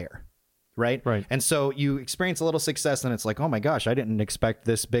is higher. Right. And so you experience a little success and it's like, oh my gosh, I didn't expect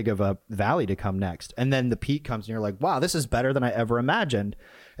this big of a valley to come next. And then the peak comes and you're like, wow, this is better than I ever imagined.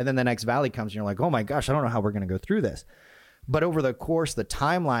 And then the next valley comes and you're like, oh my gosh, I don't know how we're going to go through this. But over the course, the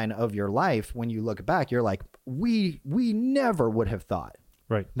timeline of your life, when you look back, you're like, we never would have thought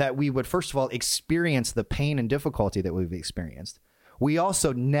that we would, first of all, experience the pain and difficulty that we've experienced. We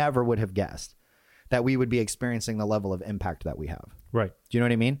also never would have guessed that we would be experiencing the level of impact that we have. Right. Do you know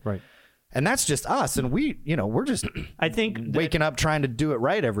what I mean? Right. And that's just us, and we're just I think waking up trying to do it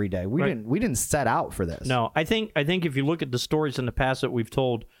right every day. We didn't set out for this. No, I think if you look at the stories in the past that we've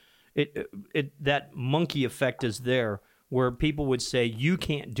told, that monkey effect is there, where people would say you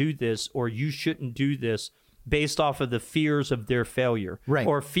can't do this or you shouldn't do this based off of the fears of their failure,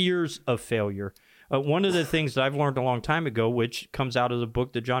 or fears of failure. One of the things that I've learned a long time ago, which comes out of the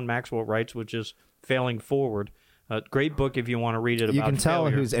book that John Maxwell writes, which is Failing Forward. Great book if you want to read it about You can tell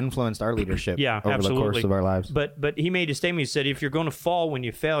failure. Who's influenced our leadership over absolutely. the course of our lives. But he made a statement. He said, if you're going to fall when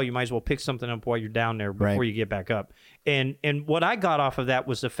you fail, you might as well pick something up while you're down there before you get back up. And what I got off of that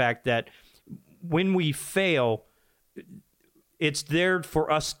was the fact that when we fail, it's there for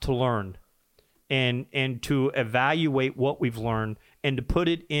us to learn and to evaluate what we've learned and to put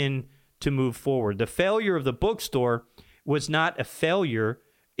it in to move forward. The failure of the bookstore was not a failure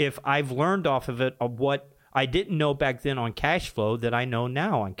if I've learned off of it of what I didn't know back then on cash flow that I know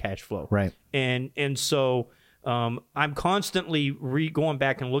now on cash flow. Right. And so I'm constantly going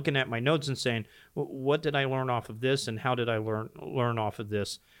back and looking at my notes and saying, what did I learn off of this and how did I learn off of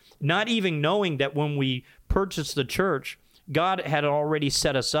this? Not even knowing that when we purchased the church, God had already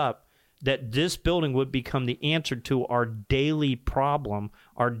set us up that this building would become the answer to our daily problem,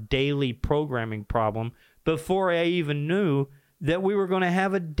 our daily programming problem, before I even knew that we were going to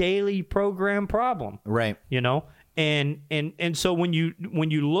have a daily program problem. Right. And so when you're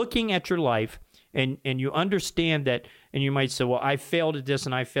looking at your life and you understand that, and you might say, well, I failed at this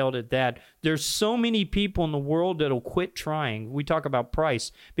and I failed at that. There's so many people in the world that'll quit trying. We talk about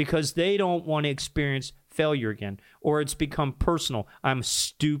price because they don't want to experience failure again, or it's become personal. I'm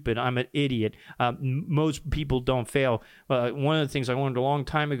stupid. I'm an idiot. Most people don't fail. One of the things I learned a long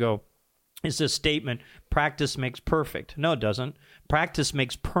time ago is this statement, practice makes perfect. No, it doesn't. Practice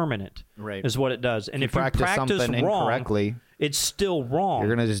makes permanent, is what it does. And if you practice something wrong, incorrectly, it's still wrong.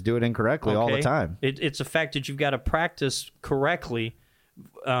 You're going to just do it incorrectly all the time. It's a fact that you've got to practice correctly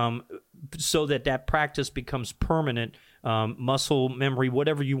so that practice becomes permanent, muscle memory,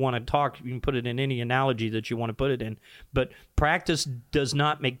 whatever you want to talk. You can put it in any analogy that you want to put it in. But practice does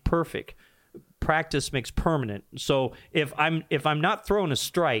not make perfect. Practice makes permanent. So if I'm not throwing a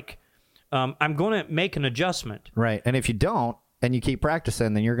strike, I'm going to make an adjustment. Right. And if you don't, and you keep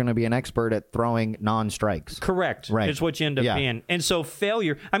practicing, then you're going to be an expert at throwing non-strikes. Correct. Right. It's what you end up being. And so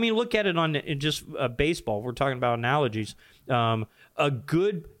failure, I mean, look at it in just baseball. We're talking about analogies. A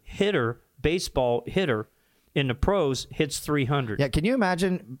good baseball hitter in the pros hits 300. Yeah. Can you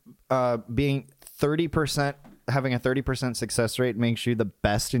imagine being 30%, having a 30% success rate makes you the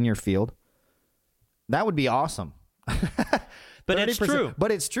best in your field? That would be awesome. But it's true.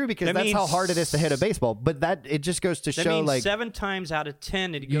 But it's true because that's how hard it is to hit a baseball. But it just goes to show, like, 7 times out of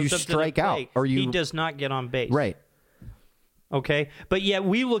 10 that he goes you up strike to the out, plate, or he does not get on base. Right. Okay? But yet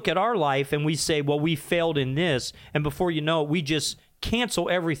we look at our life and we say, well, we failed in this. And before you know it, we just cancel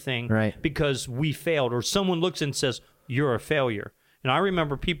everything because we failed. Or someone looks and says, you're a failure. And I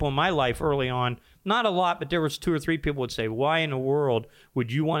remember people in my life early on, not a lot, but there was 2 or 3 people would say, why in the world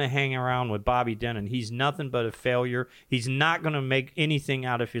would you want to hang around with Bobby Denon? He's nothing but a failure. He's not going to make anything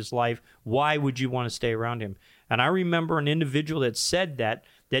out of his life. Why would you want to stay around him? And I remember an individual that said that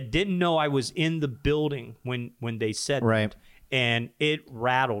didn't know I was in the building when they said that. And it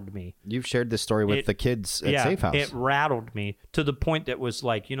rattled me. You've shared this story with the kids at Safe House. It rattled me to the point that was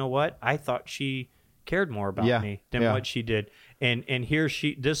like, you know what? I thought she cared more about me than what she did. And here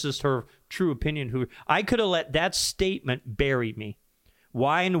this is her true opinion. I could have let that statement bury me.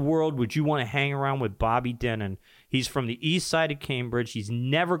 Why in the world would you want to hang around with Bobby Denon? He's from the east side of Cambridge. He's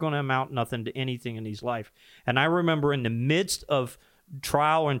never going to amount nothing to anything in his life. And I remember in the midst of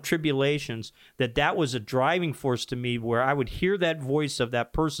trial and tribulations that was a driving force to me, where I would hear that voice of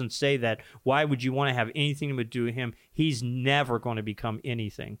that person say that, why would you want to have anything to do with him? He's never going to become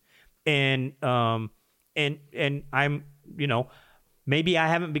anything. And and I'm, maybe I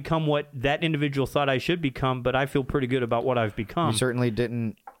haven't become what that individual thought I should become, but I feel pretty good about what I've become. You certainly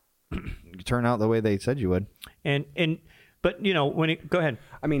didn't turn out the way they said you would. But go ahead.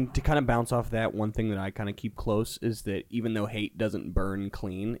 I mean, to kind of bounce off that, one thing that I kind of keep close is that even though hate doesn't burn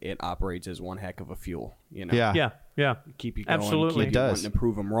clean, it operates as one heck of a fuel. Yeah. Keep you going. Absolutely. Keep you wanting to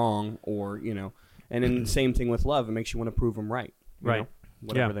prove them wrong, or and then the same thing with love. It makes you want to prove them right. Right.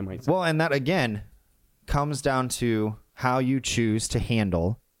 Whatever they might say. Well, and that again comes down to how you choose to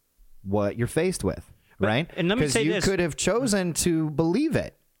handle what you're faced with, right? And let me say this: because you could have chosen to believe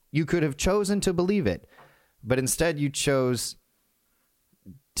it. But instead you chose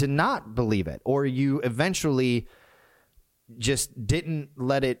to not believe it, or you eventually just didn't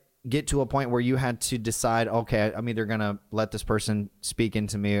let it get to a point where you had to decide, okay, I'm either going to let this person speak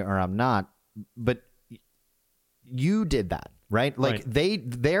into me or I'm not. But you did that, right? Like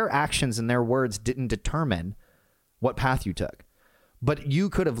their actions and their words didn't determine what path you took, but you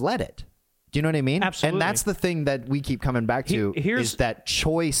could have let it. Do you know what I mean? Absolutely. And that's the thing that we keep coming back to is that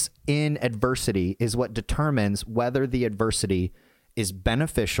choice in adversity is what determines whether the adversity is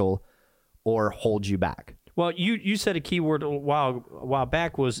beneficial or holds you back. Well, you said a key word a while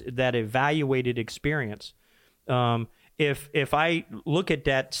back was that evaluated experience. If I look at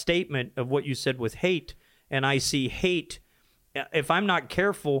that statement of what you said with hate, and I see hate, if I'm not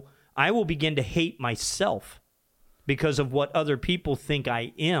careful, I will begin to hate myself because of what other people think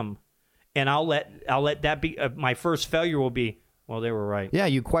I am. And I'll let that be my first failure will be, well, they were right. Yeah,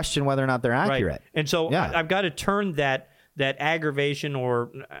 you question whether or not they're accurate. Right. And so I've got to turn that aggravation,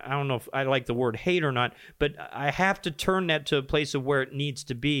 or I don't know if I like the word hate or not, but I have to turn that to a place of where it needs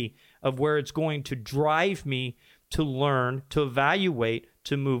to be, of where it's going to drive me to learn, to evaluate,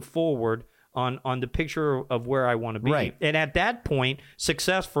 to move forward on the picture of where I want to be. Right. And at that point,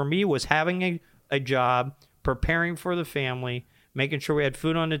 success for me was having a job, preparing for the family, making sure we had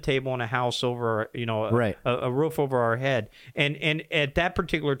food on the table and a house over, a roof over our head. And at that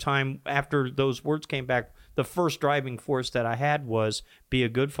particular time, after those words came back, the first driving force that I had was be a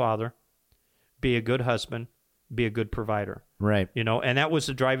good father, be a good husband, be a good provider. Right. And that was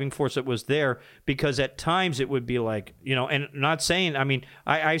the driving force that was there, because at times it would be like, and not saying, I mean,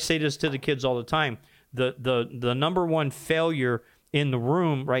 I say this to the kids all the time. The number one failure in the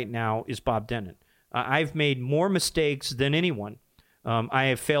room right now is Bob Denon. I've made more mistakes than anyone. I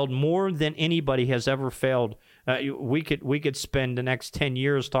have failed more than anybody has ever failed. We could spend the next 10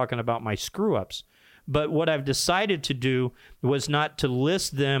 years talking about my screw-ups. But what I've decided to do was not to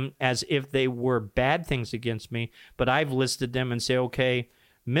list them as if they were bad things against me, but I've listed them and say, okay,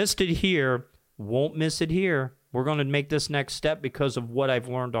 missed it here, won't miss it here. We're going to make this next step because of what I've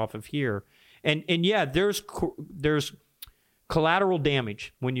learned off of here. And yeah, there's collateral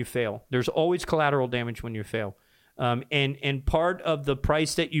damage when you fail. There's always collateral damage when you fail. And part of the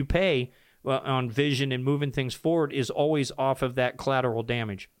price that you pay on vision and moving things forward is always off of that collateral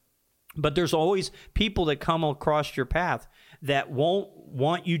damage. But there's always people that come across your path that won't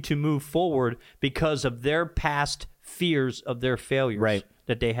want you to move forward because of their past fears of their failures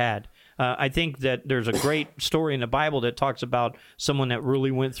that they had. I think that there's a great story in the Bible that talks about someone that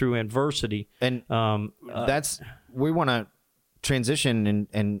really went through adversity. And we want to transition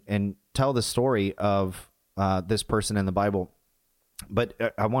and tell the story of this person in the Bible.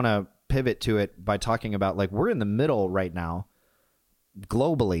 But I want to pivot to it by talking about, like, we're in the middle right now,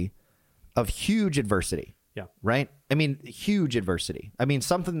 globally, of huge adversity. Yeah. Right? I mean, huge adversity. I mean,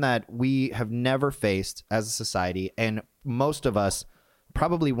 something that we have never faced as a society, and most of us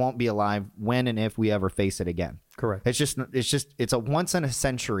probably won't be alive when and if we ever face it again. Correct. It's a once in a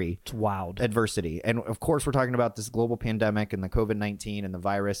century. It's wild adversity. And of course, we're talking about this global pandemic and the COVID-19 and the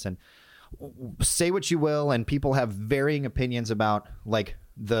virus, and say what you will, and people have varying opinions about, like,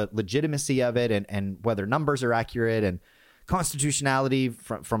 the legitimacy of it and whether numbers are accurate and constitutionality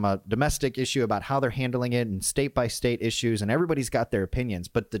from a domestic issue about how they're handling it, and state by state issues, and everybody's got their opinions.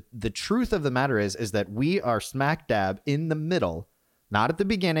 But the truth of the matter is that we are smack dab in the middle, not at the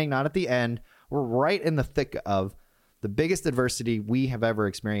beginning, not at the end. We're right in the thick of the biggest adversity we have ever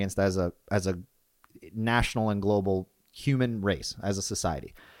experienced as a national and global human race, as a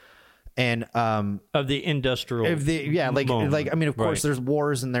society. And of the industrial moment. I mean, of course, there's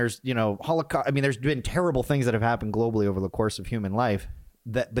wars and there's, Holocaust. I mean, there's been terrible things that have happened globally over the course of human life.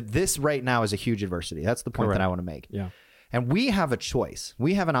 But this right now is a huge adversity. That's the point that I want to make. Yeah. And we have a choice.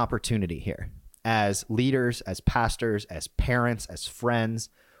 We have an opportunity here as leaders, as pastors, as parents, as friends.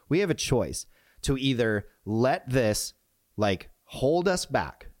 We have a choice to either let this, like, hold us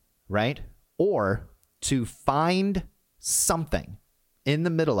back, right? Or to find something in the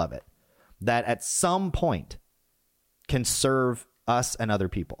middle of it that at some point can serve us and other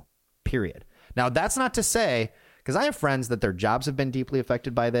people, period. Now, that's not to say, because I have friends that their jobs have been deeply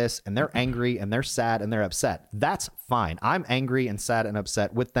affected by this, and they're angry and they're sad and they're upset. That's fine. I'm angry and sad and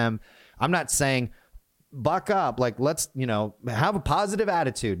upset with them. I'm not saying buck up, like, let's, have a positive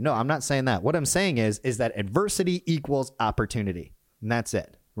attitude. No, I'm not saying that. What I'm saying is that adversity equals opportunity, and that's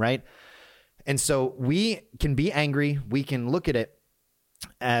it, right? And so we can be angry. We can look at it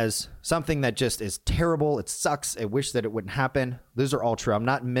as something that just is terrible. It sucks. I wish that it wouldn't happen. Those are all true. I'm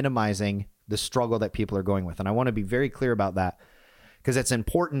not minimizing the struggle that people are going with. And I want to be very clear about that, because it's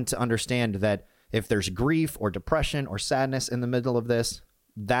important to understand that if there's grief or depression or sadness in the middle of this,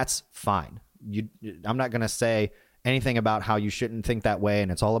 that's fine. I'm not going to say anything about how you shouldn't think that way,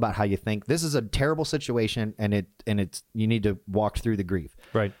 and it's all about how you think. This is a terrible situation, and it's you need to walk through the grief.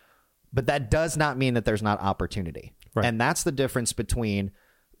 Right. But that does not mean that there's not opportunity. Right. And that's the difference between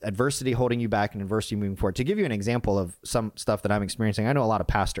adversity holding you back and adversity moving forward. To give you an example of some stuff that I'm experiencing, I know a lot of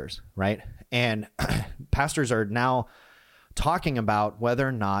pastors, right? And pastors are now talking about whether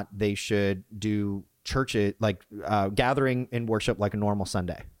or not they should do church, like gathering in worship like a normal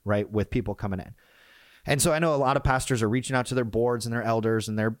Sunday, right? With people coming in. And so I know a lot of pastors are reaching out to their boards and their elders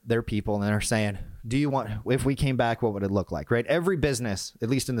and their people, and they're saying, if we came back, what would it look like, right? Every business, at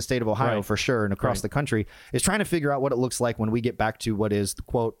least in the state of Ohio, right, for sure, and across the country, is trying to figure out what it looks like when we get back to what is,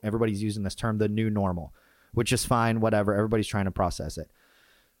 quote, everybody's using this term, the new normal, which is fine, whatever. Everybody's trying to process it.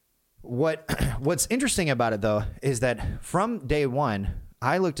 What's interesting about it, though, is that from day one,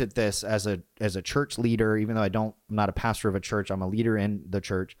 I looked at this as a church leader, even though I'm not a pastor of a church. I'm a leader in the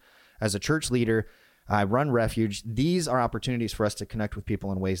church. As a church leader, I run Refuge. These are opportunities for us to connect with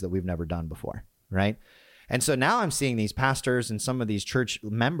people in ways that we've never done before, right? And so now I'm seeing these pastors and some of these church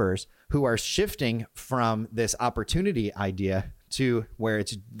members who are shifting from this opportunity idea to where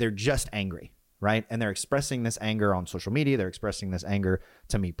they're just angry, right? And they're expressing this anger on social media. They're expressing this anger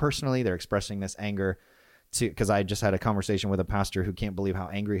to me personally. They're expressing this anger because I just had a conversation with a pastor who can't believe how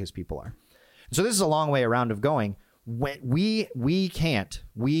angry his people are. So this is a long way around of going. When we cannot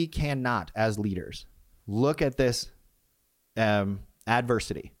as leaders look at this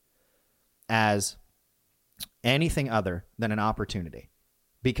adversity as anything other than an opportunity,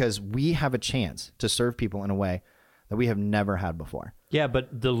 because we have a chance to serve people in a way that we have never had before. Yeah,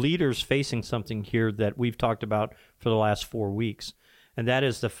 but the leader's facing something here that we've talked about for the last 4 weeks, and that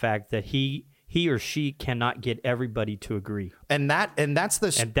is the fact that he or she cannot get everybody to agree. And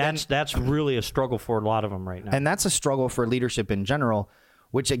that's really a struggle for a lot of them right now. And that's a struggle for leadership in general,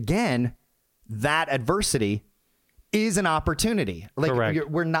 which again, that adversity is an opportunity. Like, correct.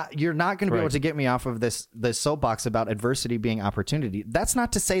 You're not going to be able to get me off of this soapbox about adversity being opportunity. That's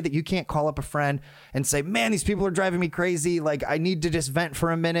not to say that you can't call up a friend and say, man, these people are driving me crazy. Like, I need to just vent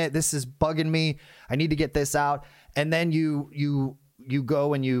for a minute. This is bugging me. I need to get this out. And then you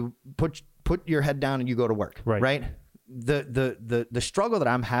go and you put your head down and you go to work. Right. The struggle that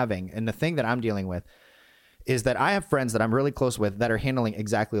I'm having and the thing that I'm dealing with is that I have friends that I'm really close with that are handling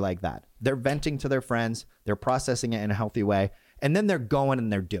exactly like that. They're venting to their friends. They're processing it in a healthy way. And then they're going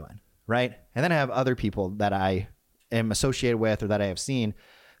and they're doing, right? And then I have other people that I am associated with or that I have seen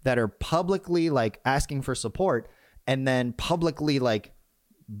that are publicly like asking for support and then publicly like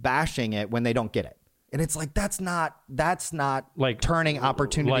bashing it when they don't get it. And it's like, that's not like turning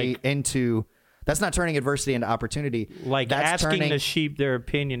opportunity into... That's not turning adversity into opportunity. Like that's asking the sheep their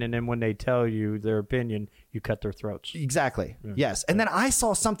opinion, and then when they tell you their opinion, you cut their throats. Exactly. Yeah. Yes. And then I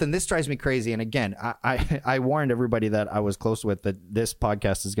saw something. This drives me crazy. And again, I warned everybody that I was close with that this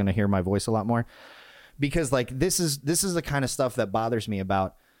podcast is going to hear my voice a lot more, because like this is the kind of stuff that bothers me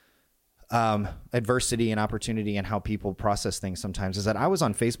about adversity and opportunity and how people process things sometimes. Is that I was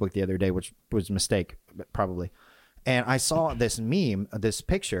on Facebook the other day, which was a mistake, probably, and I saw this meme, this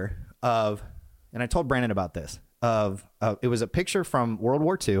picture of. And I told Brandon about this. It was a picture from World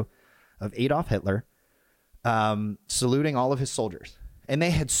War II of Adolf Hitler saluting all of his soldiers. And they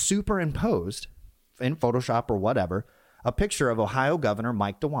had superimposed in Photoshop or whatever a picture of Ohio Governor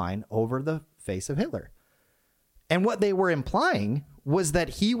Mike DeWine over the face of Hitler. And what they were implying was that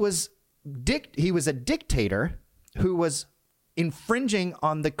he was a dictator who was infringing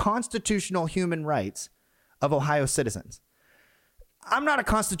on the constitutional human rights of Ohio citizens. I'm not a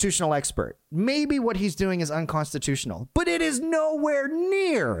constitutional expert. Maybe what he's doing is unconstitutional, but it is nowhere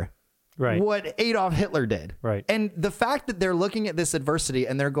near what Adolf Hitler did. Right. And the fact that they're looking at this adversity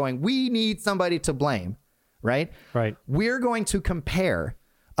and they're going, we need somebody to blame, right? Right. We're going to compare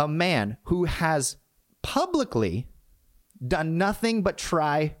a man who has publicly done nothing but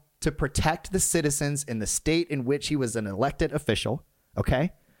try to protect the citizens in the state in which he was an elected official,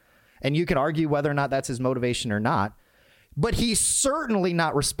 okay? And you could argue whether or not that's his motivation or not. But he's certainly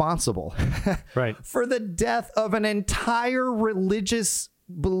not responsible Right. for the death of an entire religious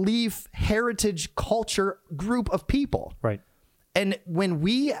belief, heritage, culture group of people. Right. And when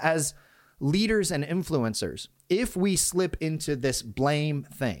we as leaders and influencers, if we slip into this blame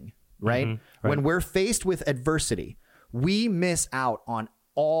thing, right? Right. When we're faced with adversity, we miss out on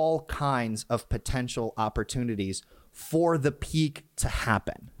all kinds of potential opportunities for the peak to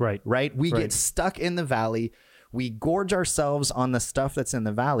happen. Right. Right? We Right. get stuck in the valley. We gorge ourselves on the stuff that's in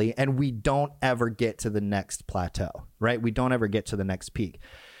the valley, and we don't ever get to the next plateau, right? We don't ever get to the next peak.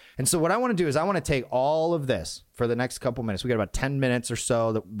 And so what I want to do is I want to take all of this for the next couple minutes. We got about 10 minutes or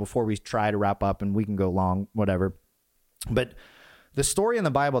so before we try to wrap up, and we can go long, whatever. But the story in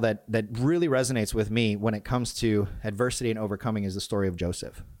the Bible that really resonates with me when it comes to adversity and overcoming is the story of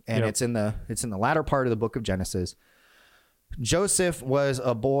Joseph. And Yep. it's in the latter part of the book of Genesis. Joseph was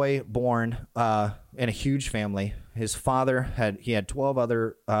a boy born in a huge family. His father had 12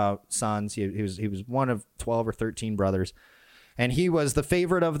 other sons. He was one of 12 or 13 brothers, and he was the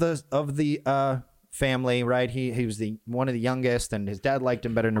favorite of the family. Right? He was one of the youngest, and his dad liked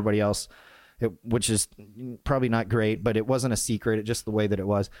him better than everybody else, which is probably not great, but it wasn't a secret. It's just the way that it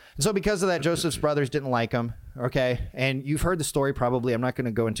was. And so because of that, Joseph's brothers didn't like him. Okay, and you've heard the story probably. I'm not going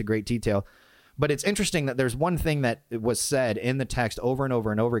to go into great detail. But it's interesting that there's one thing that was said in the text over and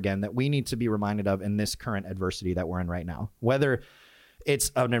over and over again that we need to be reminded of in this current adversity that we're in right now, whether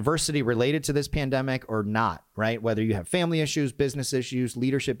it's an adversity related to this pandemic or not, right? Whether you have family issues, business issues,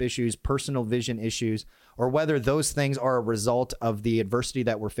 leadership issues, personal vision issues, or whether those things are a result of the adversity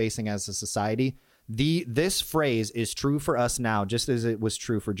that we're facing as a society. This phrase is true for us now, just as it was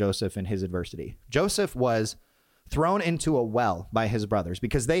true for Joseph in his adversity. Joseph was thrown into a well by his brothers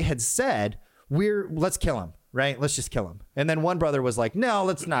because they had said, let's kill him, right? Let's just kill him. And then one brother was like, no,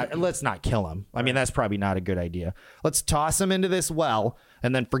 let's not kill him. I mean, that's probably not a good idea. Let's toss him into this well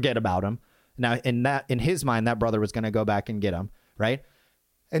and then forget about him. Now, in his mind, that brother was going to go back and get him, right?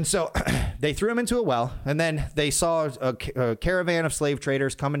 And so they threw him into a well, and then they saw a caravan of slave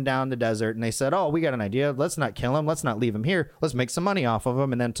traders coming down the desert, and they said, oh, we got an idea. Let's not kill him. Let's not leave him here. Let's make some money off of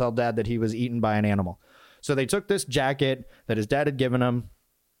him and then tell dad that he was eaten by an animal. So they took this jacket that his dad had given him.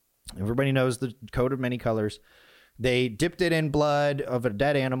 Everybody knows the coat of many colors. They dipped it in blood of a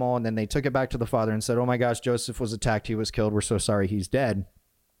dead animal, and then they took it back to the father and said, oh my gosh, Joseph was attacked. He was killed. We're so sorry he's dead.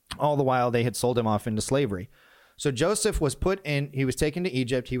 All the while they had sold him off into slavery. So Joseph was he was taken to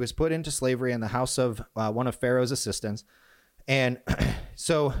Egypt. He was put into slavery in the house of one of Pharaoh's assistants. And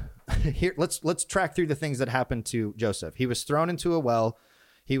so here, let's track through the things that happened to Joseph. He was thrown into a well.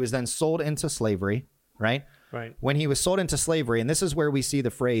 He was then sold into slavery, right? Right. When he was sold into slavery, and this is where we see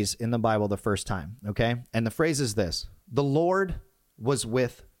the phrase in the Bible the first time, okay? And the phrase is this: the Lord was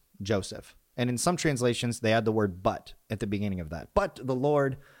with Joseph. And in some translations, they add the word but at the beginning of that. But the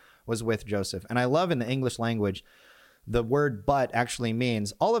Lord was with Joseph. And I love in the English language, the word but actually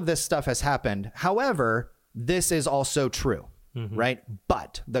means all of this stuff has happened. However, this is also true, right?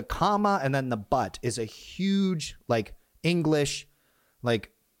 But the comma and then the but is a huge English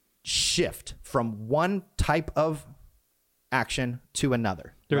shift from one type of action to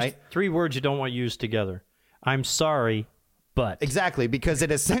another. There's right? 3 words you don't want used together. I'm sorry, but. Exactly, because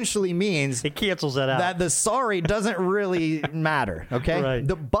it essentially means It cancels that out. that the sorry doesn't really matter, okay? Right.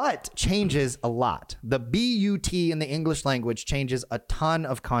 The but changes a lot. The but in the English language changes a ton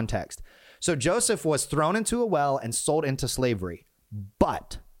of context. So Joseph was thrown into a well and sold into slavery,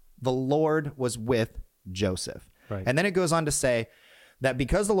 but the Lord was with Joseph. Right. And then it goes on to say that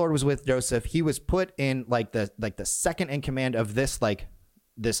because the Lord was with Joseph, he was put in the second in command of this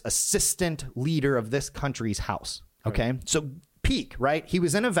assistant leader of this country's house. Okay. Right. So peak, right? He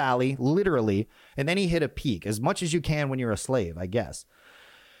was in a valley, literally, and then he hit a peak, as much as you can when you're a slave, I guess.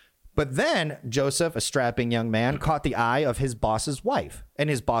 But then Joseph, a strapping young man, caught the eye of his boss's wife,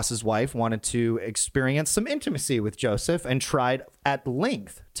 and his boss's wife wanted to experience some intimacy with Joseph and tried at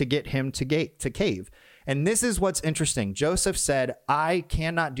length to get him to cave. And this is what's interesting. Joseph said, I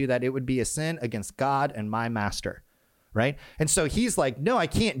cannot do that. It would be a sin against God and my master, right? And so he's like, no, I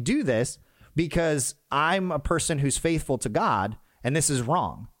can't do this because I'm a person who's faithful to God, and this is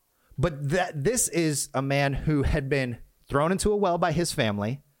wrong. But this is a man who had been thrown into a well by his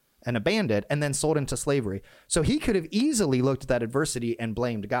family and abandoned and then sold into slavery. So he could have easily looked at that adversity and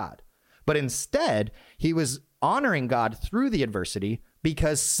blamed God. But instead, he was honoring God through the adversity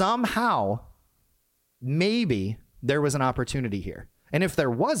because somehow maybe there was an opportunity here. And if there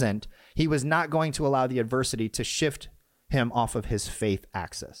wasn't, he was not going to allow the adversity to shift him off of his faith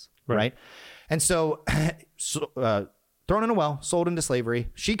axis, right? And so thrown in a well, sold into slavery.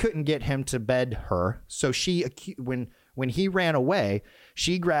 She couldn't get him to bed her. So when he ran away,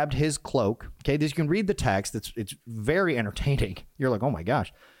 she grabbed his cloak. Okay, you can read the text. It's very entertaining. You're like, oh my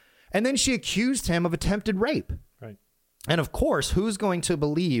gosh. And then she accused him of attempted rape. Right. And of course, who's going to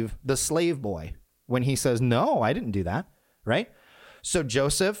believe the slave boy when he says, no, I didn't do that, right? So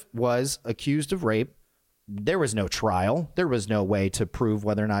Joseph was accused of rape. There was no trial. There was no way to prove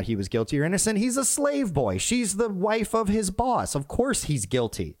whether or not he was guilty or innocent. He's a slave boy. She's the wife of his boss. Of course he's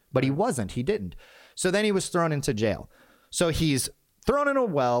guilty, but he wasn't. He didn't. So then he was thrown into jail. So he's thrown in a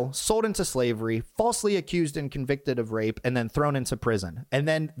well, sold into slavery, falsely accused and convicted of rape, and then thrown into prison. And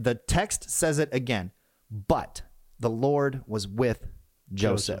then the text says it again, but the Lord was with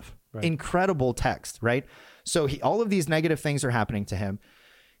Joseph. Right. Incredible text, right? So all of these negative things are happening to him.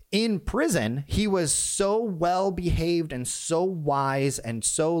 In prison, he was so well behaved and so wise and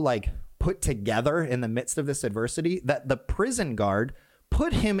so like put together in the midst of this adversity that the prison guard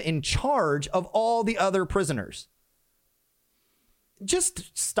put him in charge of all the other prisoners.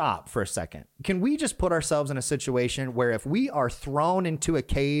 Just stop for a second. Can we just put ourselves in a situation where if we are thrown into a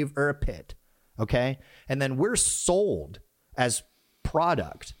cave or a pit, okay, and then we're sold as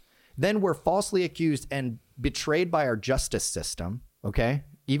product, then we're falsely accused and betrayed by our justice system, okay?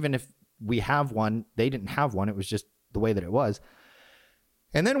 Even if we have one, they didn't have one. It was just the way that it was.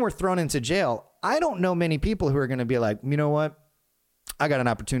 And then we're thrown into jail. I don't know many people who are going to be like, you know what? I got an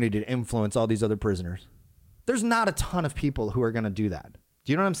opportunity to influence all these other prisoners. There's not a ton of people who are going to do that.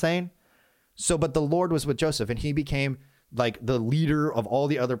 Do you know what I'm saying? So, but the Lord was with Joseph and he became like the leader of all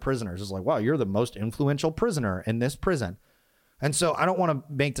the other prisoners. It's like, wow, you're the most influential prisoner in this prison. And so I don't want to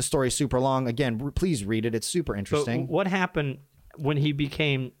make the story super long. Again, please read it. It's super interesting. But what happened when he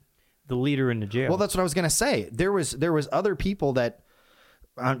became the leader in the jail? Well, that's what I was going to say. There was other people that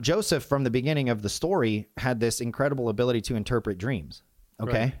Joseph from the beginning of the story had this incredible ability to interpret dreams.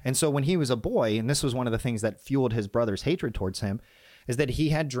 Okay. Right. And so when he was a boy, and this was one of the things that fueled his brother's hatred towards him, is that he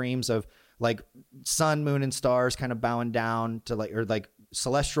had dreams of like sun, moon, and stars kind of bowing down to like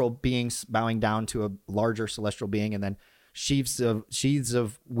celestial beings bowing down to a larger celestial being, and then sheaves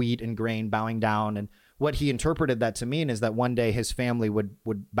of wheat and grain bowing down. And what he interpreted that to mean is that one day his family would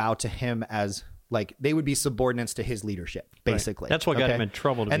bow to him as like they would be subordinates to his leadership, basically. Right. That's what got him in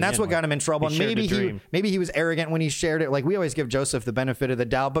trouble. And that's what got him in trouble. And maybe he was arrogant when he shared it. Like we always give Joseph the benefit of the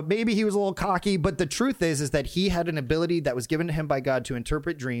doubt, but maybe he was a little cocky. But the truth is that he had an ability that was given to him by God to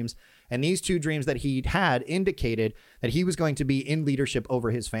interpret dreams. And these two dreams that he had indicated that he was going to be in leadership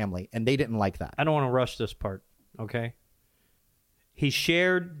over his family. And they didn't like that. I don't want to rush this part. Okay. He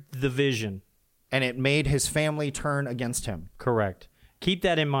shared the vision. And it made his family turn against him. Correct. Keep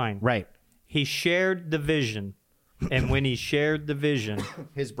that in mind. Right. He shared the vision, and when he shared the vision,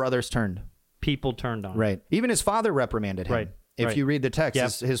 his brothers turned. People turned on him. Right. Even his father reprimanded him. Right. If you read the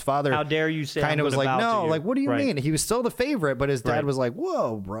text, his father, how dare you say, kind of was like, no, like, what do you right. mean? He was still the favorite, but his dad was like,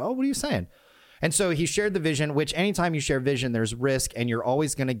 whoa, bro, what are you saying? And so he shared the vision, which anytime you share vision, there's risk, and you're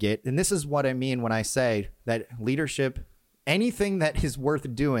always going to get, and this is what I mean when I say that leadership, anything that is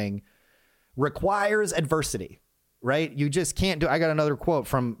worth doing requires adversity. Right? You just can't do. I got another quote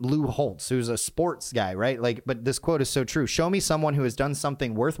from Lou Holtz, who's a sports guy, right? Like, but this quote is so true. Show me someone who has done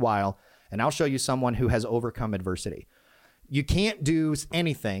something worthwhile, and I'll show you someone who has overcome adversity. You can't do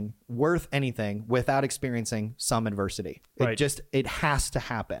anything worth anything without experiencing some adversity. Right. It has to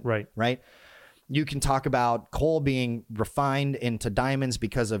happen. Right. Right. You can talk about coal being refined into diamonds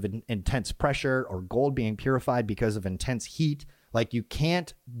because of intense pressure, or gold being purified because of intense heat. Like, you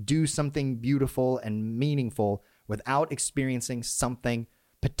can't do something beautiful and meaningful without experiencing something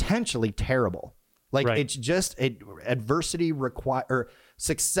potentially terrible. Like, right. It's just adversity or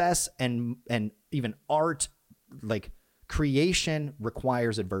success and even art, like creation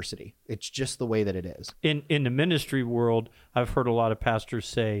requires adversity. It's just the way that it is. In the ministry world, I've heard a lot of pastors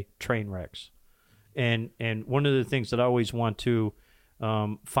say train wrecks. And one of the things that I always want to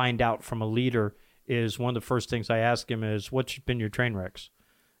find out from a leader is, one of the first things I ask him is, what's been your train wrecks?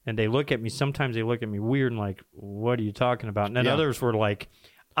 And they look at me, sometimes they look at me weird and like, what are you talking about? And then others were like,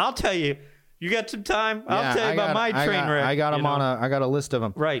 I'll tell you, you got some time? I'll tell you about my train wreck. I got I got a list of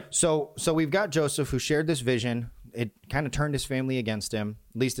them. Right. So we've got Joseph, who shared this vision. It kind of turned his family against him,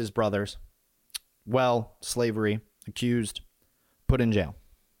 at least his brothers. Well, slavery, accused, put in jail.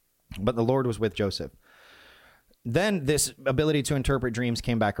 But the Lord was with Joseph. Then this ability to interpret dreams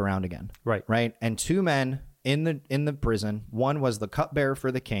came back around again. Right. Right. And two men in the prison. One was the cupbearer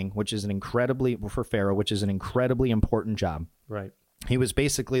for the king, which is for Pharaoh, which is an incredibly important job. Right. He was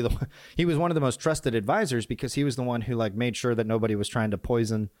basically he was one of the most trusted advisors, because he was the one who like made sure that nobody was trying to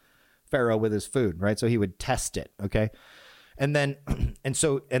poison Pharaoh with his food, right? So he would test it, okay? And then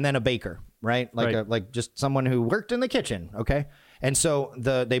a baker, right? Like just someone who worked in the kitchen, okay? And so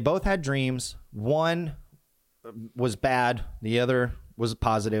they both had dreams. One was bad, the other was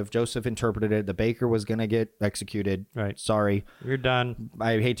positive. Joseph interpreted it. The baker was going to get executed. Right. Sorry. You're done.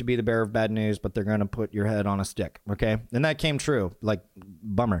 I hate to be the bearer of bad news, but they're going to put your head on a stick, okay? And that came true. Like,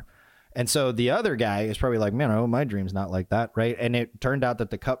 bummer. And so the other guy is probably like, man, oh, my dream's not like that, right? And it turned out that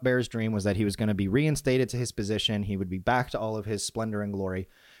the cupbearer's dream was that he was going to be reinstated to his position. He would be back to all of his splendor and glory.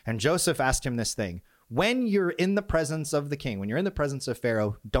 And Joseph asked him this thing: when you're in the presence of the king, when you're in the presence of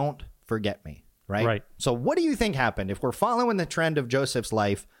Pharaoh, don't forget me, right? Right. So what do you think happened? If we're following the trend of Joseph's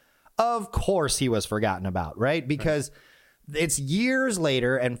life, of course he was forgotten about, right? Because it's years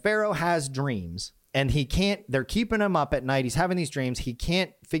later and Pharaoh has dreams. And they're keeping him up at night. He's having these dreams. He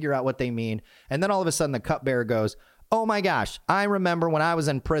can't figure out what they mean. And then all of a sudden the cupbearer goes, oh my gosh, I remember when I was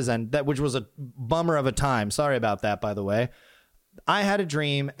in prison, which was a bummer of a time. Sorry about that, by the way. I had a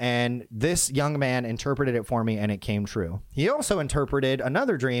dream and this young man interpreted it for me and it came true. He also interpreted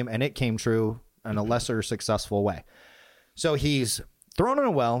another dream and it came true in a lesser successful way. So he's thrown in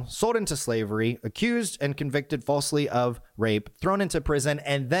a well, sold into slavery, accused and convicted falsely of rape, thrown into prison,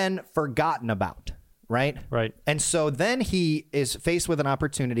 and then forgotten about. Right? Right. And so then he is faced with an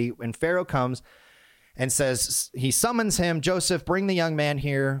opportunity when Pharaoh comes and says, he summons him, Joseph, bring the young man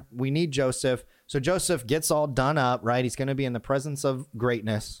here. We need Joseph. So Joseph gets all done up, right? He's going to be in the presence of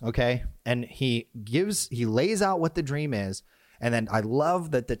greatness. Okay. And he lays out what the dream is. And then I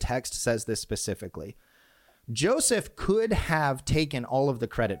love that the text says this specifically. Joseph could have taken all of the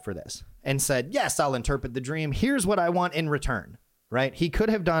credit for this and said, yes, I'll interpret the dream. Here's what I want in return, right? He could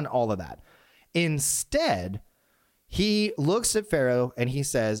have done all of that. Instead, he looks at Pharaoh and he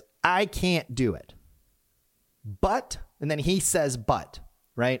says, I can't do it. But, and then he says, but,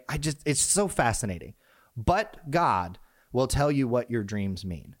 right? It's so fascinating. But God will tell you what your dreams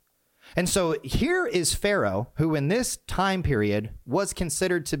mean. And so here is Pharaoh, who in this time period was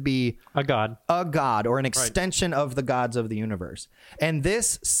considered to be a god or an extension of the gods of the universe. And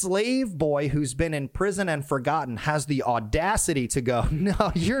this slave boy who's been in prison and forgotten has the audacity to go,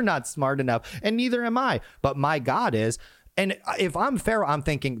 no, you're not smart enough. And neither am I, but my God is. And if I'm Pharaoh, I'm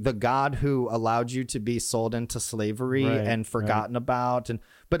thinking the God who allowed you to be sold into slavery and forgotten about.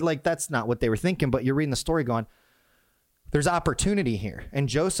 But like, that's not what they were thinking. But you're reading the story going, there's opportunity here. And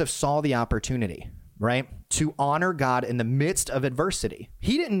Joseph saw the opportunity, right? To honor God in the midst of adversity.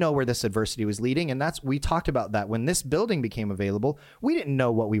 He didn't know where this adversity was leading. And we talked about that when this building became available. We didn't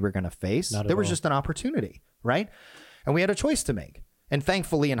know what we were going to face. There was just an opportunity, right? And we had a choice to make. And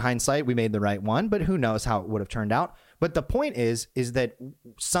thankfully, in hindsight, we made the right one, but who knows how it would have turned out. But the point is that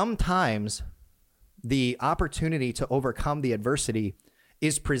sometimes the opportunity to overcome the adversity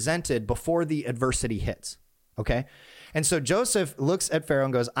is presented before the adversity hits. Okay. And so Joseph looks at Pharaoh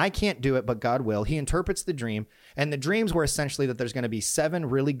and goes, I can't do it, but God will. He interprets the dream. And the dreams were essentially that there's going to be 7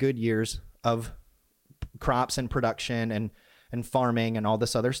 really good years of crops and production and farming and all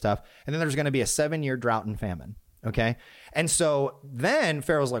this other stuff. And then there's going to be a 7-year drought and famine. Okay. And so then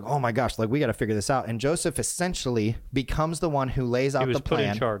Pharaoh's like, oh my gosh, like we got to figure this out. And Joseph essentially becomes the one who lays out the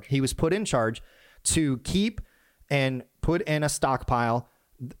plan. He was put in charge to keep and put in a stockpile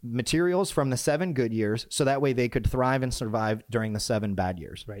materials from the 7 good years, so that way they could thrive and survive during the 7 bad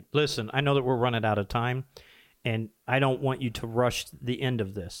years. Right. Listen, I know that we're running out of time, and I don't want you to rush the end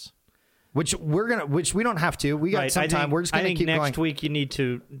of this. Which we don't have to. We got some time. We're just going to keep going. Next week you need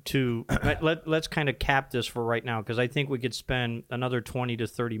to let's kind of cap this for right now, because I think we could spend another 20 to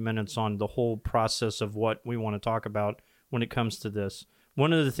 30 minutes on the whole process of what we want to talk about when it comes to this.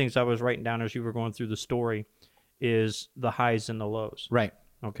 One of the things I was writing down as you were going through the story is the highs and the lows. Right.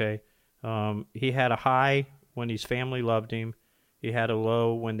 Okay. He had a high when his family loved him. He had a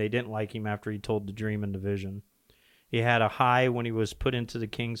low when they didn't like him after he told the dream and the vision. He had a high when he was put into the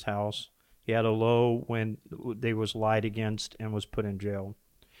king's house. He had a low when they was lied against and was put in jail.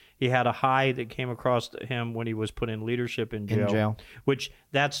 He had a high that came across him when he was put in leadership in jail. Which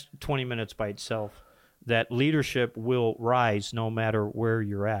that's 20 minutes by itself. That leadership will rise no matter where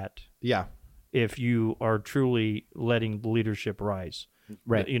you're at. Yeah. If you are truly letting leadership rise.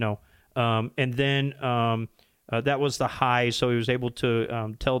 Right. You know, and then that was the high. So he was able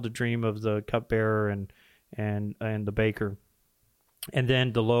to tell the dream of the cupbearer and the baker. And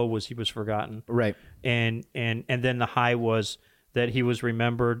then the low was he was forgotten. Right. And then the high was that he was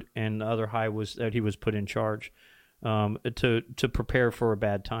remembered, and the other high was that he was put in charge to prepare for a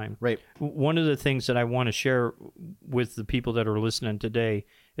bad time. Right. One of the things that I want to share with the people that are listening today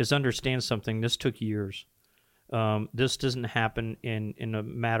is understand something. This took years. This doesn't happen in a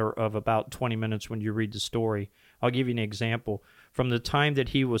matter of about 20 minutes when you read the story. I'll give you an example. From the time that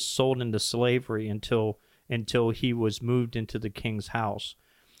he was sold into slavery until he was moved into the king's house,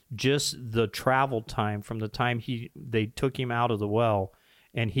 just the travel time from the time they took him out of the well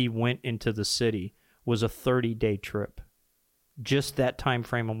and he went into the city was a 30-day trip. Just that time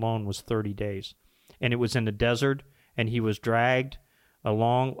frame alone was 30 days. And it was in the desert, and he was dragged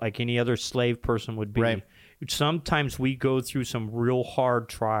along like any other slave person would be. Right. Sometimes we go through some real hard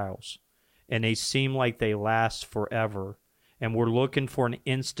trials, and they seem like they last forever, and we're looking for an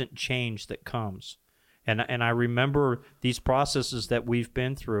instant change that comes. And I remember these processes that we've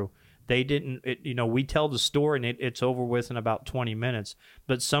been through. They didn't, we tell the story and it's over with in about 20 minutes.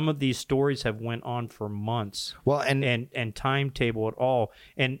 But some of these stories have went on for months. Well, and timetable at all.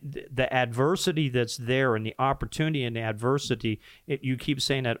 And the adversity that's there and the opportunity and the adversity, you keep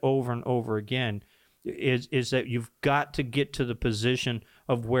saying that over and over again, is that you've got to get to the position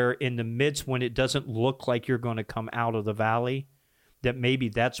of where in the midst when it doesn't look like you're going to come out of the valley, that maybe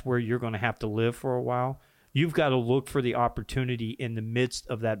that's where you're going to have to live for a while. You've got to look for the opportunity in the midst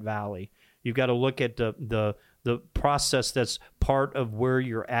of that valley. You've got to look at the process that's part of where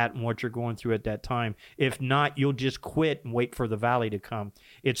you're at and what you're going through at that time. If not, you'll just quit and wait for the valley to come.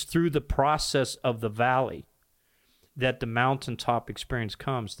 It's through the process of the valley that the mountaintop experience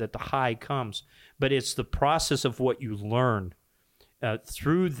comes, that the high comes. But it's the process of what you learn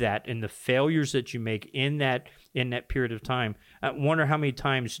through that and the failures that you make in that period of time. I wonder how many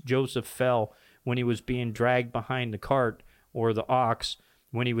times Joseph fell when he was being dragged behind the cart or the ox,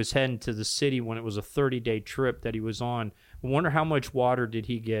 when he was heading to the city, when it was a 30-day trip that he was on. I wonder how much water did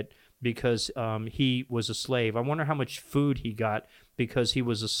he get because he was a slave. I wonder how much food he got because he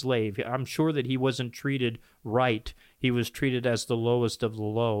was a slave. I'm sure that he wasn't treated right. He was treated as the lowest of the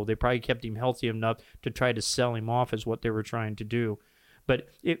low. They probably kept him healthy enough to try to sell him off as what they were trying to do. But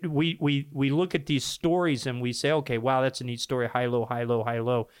we look at these stories and we say, okay, wow, that's a neat story, high, low, high, low, high,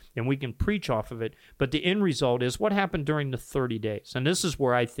 low, and we can preach off of it. But the end result is what happened during the 30 days. And this is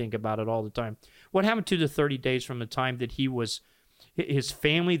where I think about it all the time. What happened to the 30 days from the time that his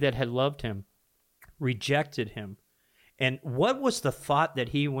family that had loved him rejected him? And what was the thought that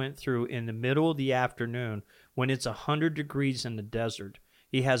he went through in the middle of the afternoon when it's 100 degrees in the desert?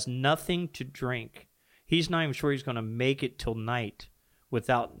 He has nothing to drink. He's not even sure he's going to make it till night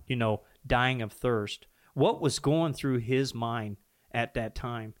without, dying of thirst. What was going through his mind at that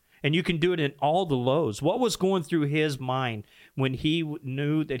time? And you can do it in all the lows. What was going through his mind when he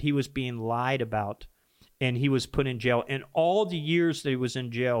knew that he was being lied about and he was put in jail? And all the years that he was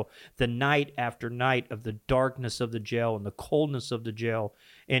in jail, the night after night of the darkness of the jail and the coldness of the jail.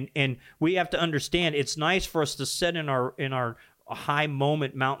 And we have to understand, it's nice for us to sit in our high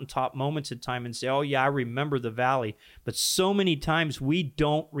moment, mountaintop moments at time and say, oh yeah, I remember the valley. But so many times we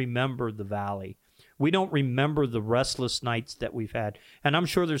don't remember the valley. We don't remember the restless nights that we've had. And I'm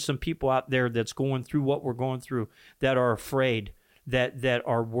sure there's some people out there that's going through what we're going through that are afraid, that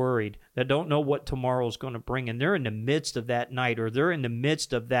are worried, that don't know what tomorrow's going to bring. And they're in the midst of that night, or they're in the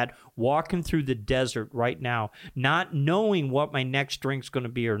midst of that walking through the desert right now, not knowing what my next drink's going to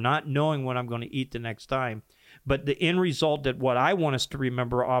be or not knowing what I'm going to eat the next time. But the end result that what I want us to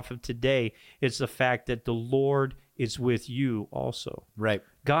remember off of today is the fact that the Lord is with you also. Right.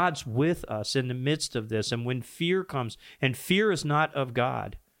 God's with us in the midst of this. And when fear comes, and fear is not of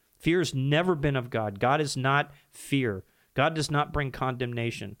God. Fear has never been of God. God is not fear. God does not bring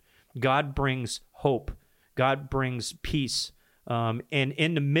condemnation. God brings hope. God brings peace. And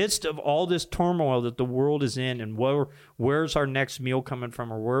in the midst of all this turmoil that the world is in, and where's our next meal coming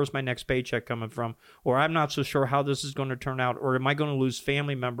from, or where's my next paycheck coming from, or I'm not so sure how this is going to turn out, or am I going to lose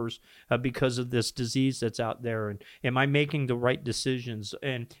family members because of this disease that's out there, and am I making the right decisions,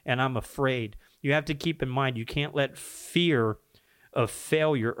 and I'm afraid. You have to keep in mind, you can't let fear of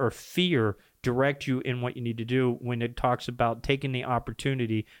failure or fear direct you in what you need to do when it talks about taking the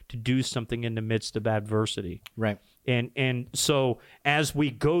opportunity to do something in the midst of adversity. Right. And so as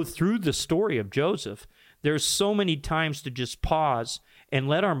we go through the story of Joseph, there's so many times to just pause and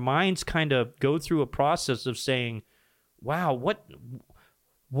let our minds kind of go through a process of saying, wow, what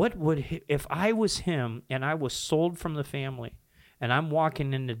would, if I was him and I was sold from the family and I'm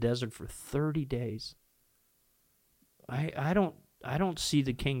walking in the desert for 30 days, I don't see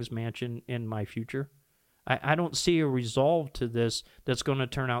the king's mansion in my future. I don't see a resolve to this that's going to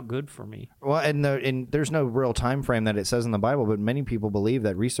turn out good for me. Well, and there's no real time frame that it says in the Bible, but many people believe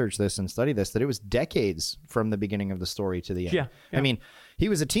that research this and study this, that it was decades from the beginning of the story to the end. Yeah. I mean, he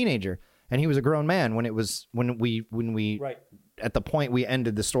was a teenager and he was a grown man when we right. at the point we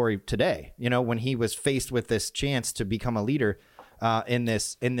ended the story today, when he was faced with this chance to become a leader in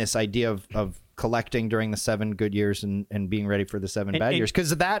this idea of collecting during the 7 good years and being ready for the 7 bad years. Because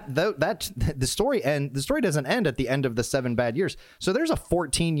the story doesn't end at the end of the 7 bad years. So there's a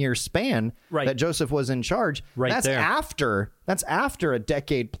 14-year span that Joseph was in charge. That's after a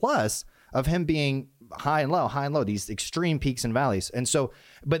decade plus of him being high and low, these extreme peaks and valleys. And so,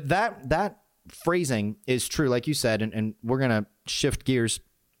 but that phrasing is true, like you said, and we're going to shift gears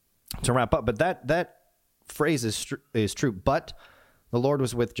to wrap up. But that phrase is true. But the Lord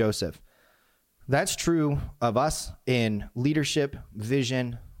was with Joseph. That's true of us in leadership,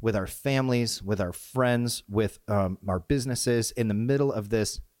 vision, with our families, with our friends, with our businesses in the middle of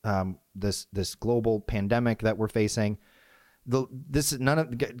this global pandemic that we're facing.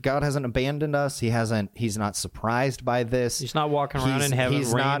 God hasn't abandoned us. He's not surprised by this. He's not walking around in heaven,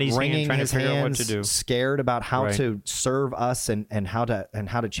 he's not wringing trying to his figure out what hands, to do. scared about how to serve us and how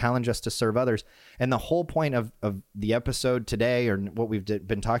to challenge us to serve others. And the whole point of the episode today, or what we've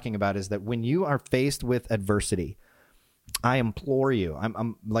been talking about, is that when you are faced with adversity, I implore you,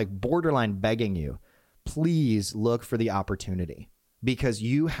 I'm like borderline begging you, please look for the opportunity, because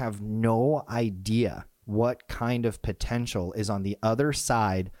you have no idea what kind of potential is on the other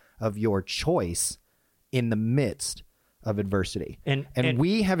side of your choice in the midst of adversity. And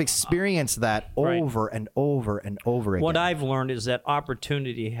we have experienced that over and over and over again. What I've learned is that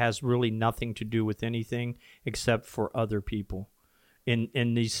opportunity has really nothing to do with anything except for other people in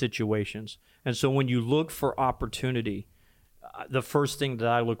these situations. And so when you look for opportunity, the first thing that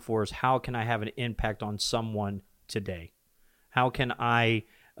I look for is, how can I have an impact on someone today? How can I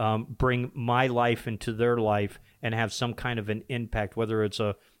bring my life into their life and have some kind of an impact, whether it's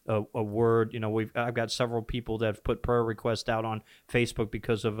a word. I've got several people that have put prayer requests out on Facebook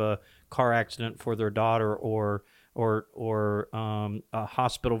because of a car accident for their daughter, or a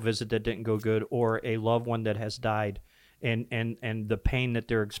hospital visit that didn't go good, or a loved one that has died, and the pain that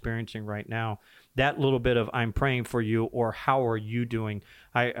they're experiencing right now. That little bit of "I'm praying for you" or "How are you doing?"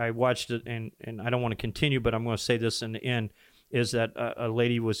 I watched it, and I don't want to continue, but I'm going to say this in the end. Is that a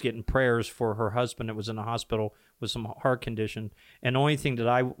lady was getting prayers for her husband that was in the hospital with some heart condition. And the only thing that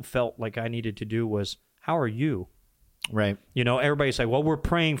I felt like I needed to do was, how are you? Right. Everybody say, well, we're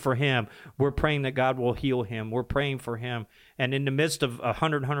praying for him. We're praying that God will heal him. We're praying for him. And in the midst of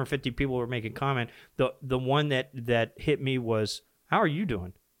 100, 150 people were making comment, the one that hit me was, how are you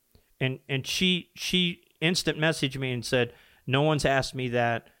doing? And she instant messaged me and said, no one's asked me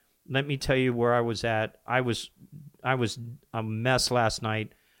that. Let me tell you where I was at. I was a mess last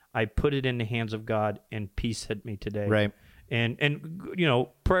night. I put it in the hands of God, and peace hit me today. Right.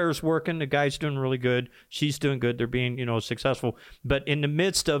 And prayer's working. The guy's doing really good. She's doing good. They're being, successful. But in the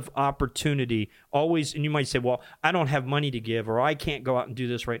midst of opportunity, always, and you might say, well, I don't have money to give, or I can't go out and do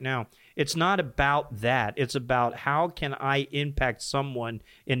this right now. It's not about that. It's about, how can I impact someone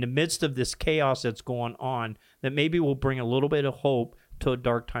in the midst of this chaos that's going on that maybe will bring a little bit of hope to a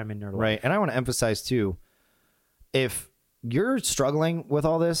dark time in their life. Right. And I want to emphasize too, if you're struggling with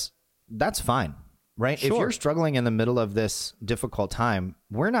all this, that's fine, right? Sure. If you're struggling in the middle of this difficult time,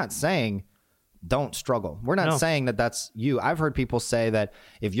 we're not saying don't struggle. We're not saying that that's you. I've heard people say that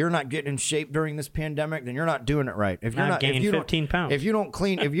if you're not getting in shape during this pandemic, then you're not doing it right. If you're not gaining 15 pounds. If you don't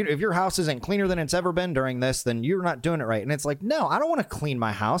clean, if your house isn't cleaner than it's ever been during this, then you're not doing it right. And it's like, no, I don't want to clean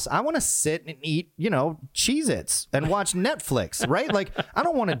my house. I want to sit and eat, Cheez-Its and watch Netflix, right? Like, I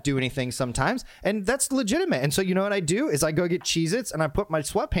don't want to do anything sometimes, and that's legitimate. And so, you know what I do is I go get Cheez-Its and I put my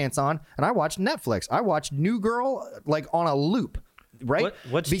sweatpants on and I watch Netflix. I watch New Girl like on a loop, right?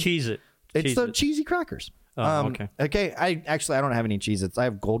 What's Cheez-It? It's the cheesy crackers. Okay. Okay. I don't have any Cheez-Its. I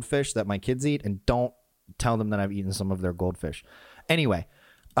have goldfish that my kids eat, and don't tell them that I've eaten some of their goldfish. Anyway,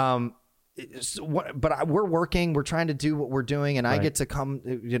 but we're working. We're trying to do what we're doing, and I get to come.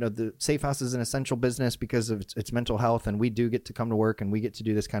 The Safe House is an essential business because of its mental health, and we do get to come to work, and we get to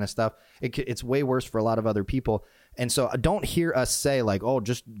do this kind of stuff. It's way worse for a lot of other people, and so don't hear us say like, "Oh,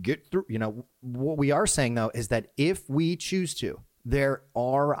 just get through." What we are saying though is that if we choose to, there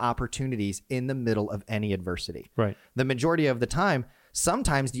are opportunities in the middle of any adversity. Right. The majority of the time,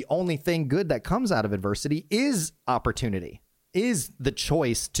 sometimes the only thing good that comes out of adversity is opportunity, is the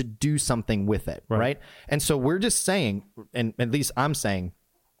choice to do something with it. Right. And so we're just saying, and at least I'm saying,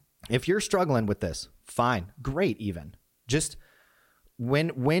 if you're struggling with this, fine, great. Even just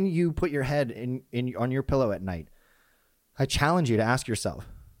when you put your head on your pillow at night, I challenge you to ask yourself,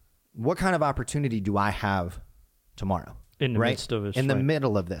 what kind of opportunity do I have tomorrow? In the midst of this. In the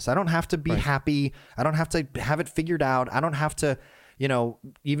middle of this. I don't have to be happy. I don't have to have it figured out. I don't have to,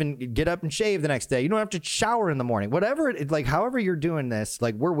 even get up and shave the next day. You don't have to shower in the morning. Whatever, like however you're doing this,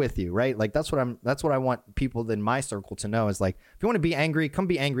 like we're with you, right? Like that's what I want people in my circle to know is like, if you want to be angry, come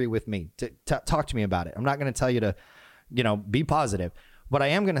be angry with me. Talk to me about it. I'm not going to tell you to, be positive. What I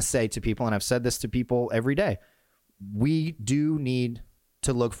am going to say to people, and I've said this to people every day, we do need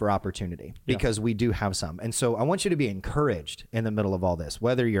to look for opportunity because we do have some. And so I want you to be encouraged in the middle of all this,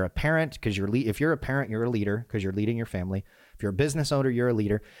 whether you're a parent, because if you're a parent, you're a leader because you're leading your family. If you're a business owner, you're a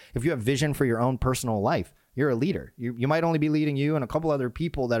leader. If you have vision for your own personal life, you're a leader. You might only be leading you and a couple other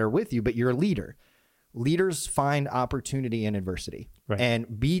people that are with you, but you're a leader. Leaders find opportunity in adversity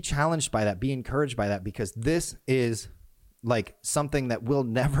and be challenged by that, be encouraged by that, because this is like something that we'll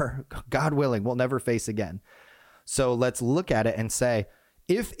never, God willing, we'll never face again. So let's look at it and say,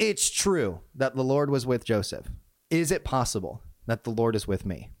 if it's true that the Lord was with Joseph, is it possible that the Lord is with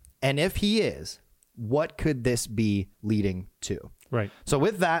me? And if he is, what could this be leading to? Right. So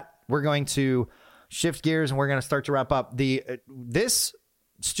with that, we're going to shift gears and we're going to start to wrap up. This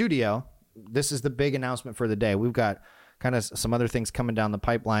studio, this is the big announcement for the day. We've got kind of some other things coming down the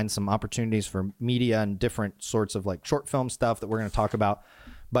pipeline, some opportunities for media and different sorts of like short film stuff that we're going to talk about.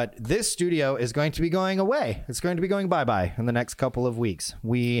 But this studio is going to be going away. It's going to be going bye-bye in the next couple of weeks.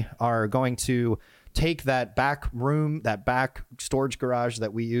 We are going to take that back room, that back storage garage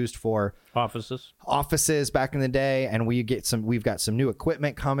that we used for offices back in the day, and we've got some new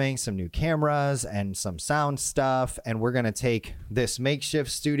equipment coming, some new cameras and some sound stuff, and we're going to take this makeshift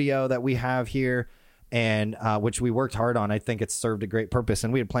studio that we have here, and which we worked hard on. I think it's served a great purpose,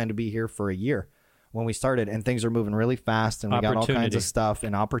 and we had planned to be here for a year when we started, and things are moving really fast, and we got all kinds of stuff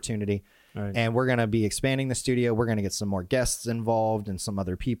and opportunity. Right. And we're going to be expanding the studio. We're going to get some more guests involved and some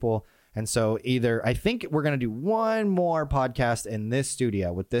other people. And so I think we're going to do one more podcast in this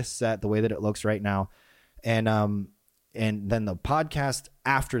studio with this set, the way that it looks right now. And then the podcast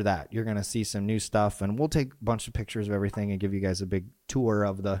after that, you're going to see some new stuff, and we'll take a bunch of pictures of everything and give you guys a big tour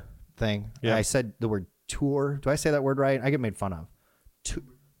of the thing. Yeah. I said the word tour. Do I say that word right? I get made fun of.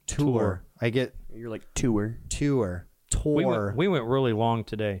 Tour. You're like tour. We went really long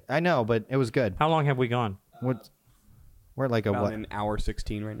today. I know, but it was good. How long have we gone? We're like about an hour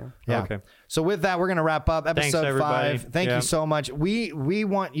 16 right now. Yeah. Okay. So with that, we're going to wrap up episode 5. Thank you so much. We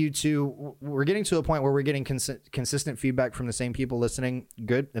want you to, we're getting to a point where we're getting consistent feedback from the same people listening.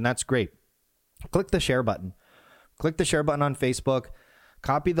 Good. And that's great. Click the share button. Click the share button on Facebook.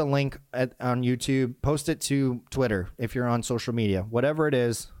 Copy the link on YouTube, post it to Twitter if you're on social media, whatever it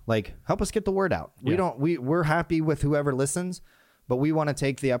is, like help us get the word out. Yeah. We're happy with whoever listens, but we want to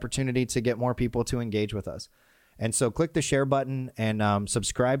take the opportunity to get more people to engage with us. And so click the share button and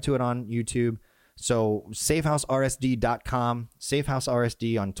subscribe to it on YouTube. So safehousersd.com,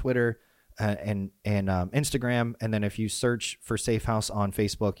 safehousersd on Twitter and Instagram. And then if you search for Safe House on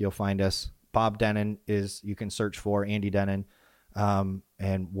Facebook, you'll find us. Bob Denon you can search for Andy Denon.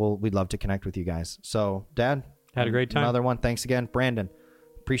 And we'd love to connect with you guys. So, Dad, had a great time. Another one. Thanks again, Brandon.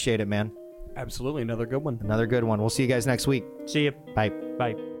 Appreciate it, man. Absolutely, another good one. Another good one. We'll see you guys next week. See you. Bye.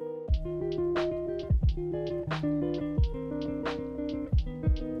 Bye.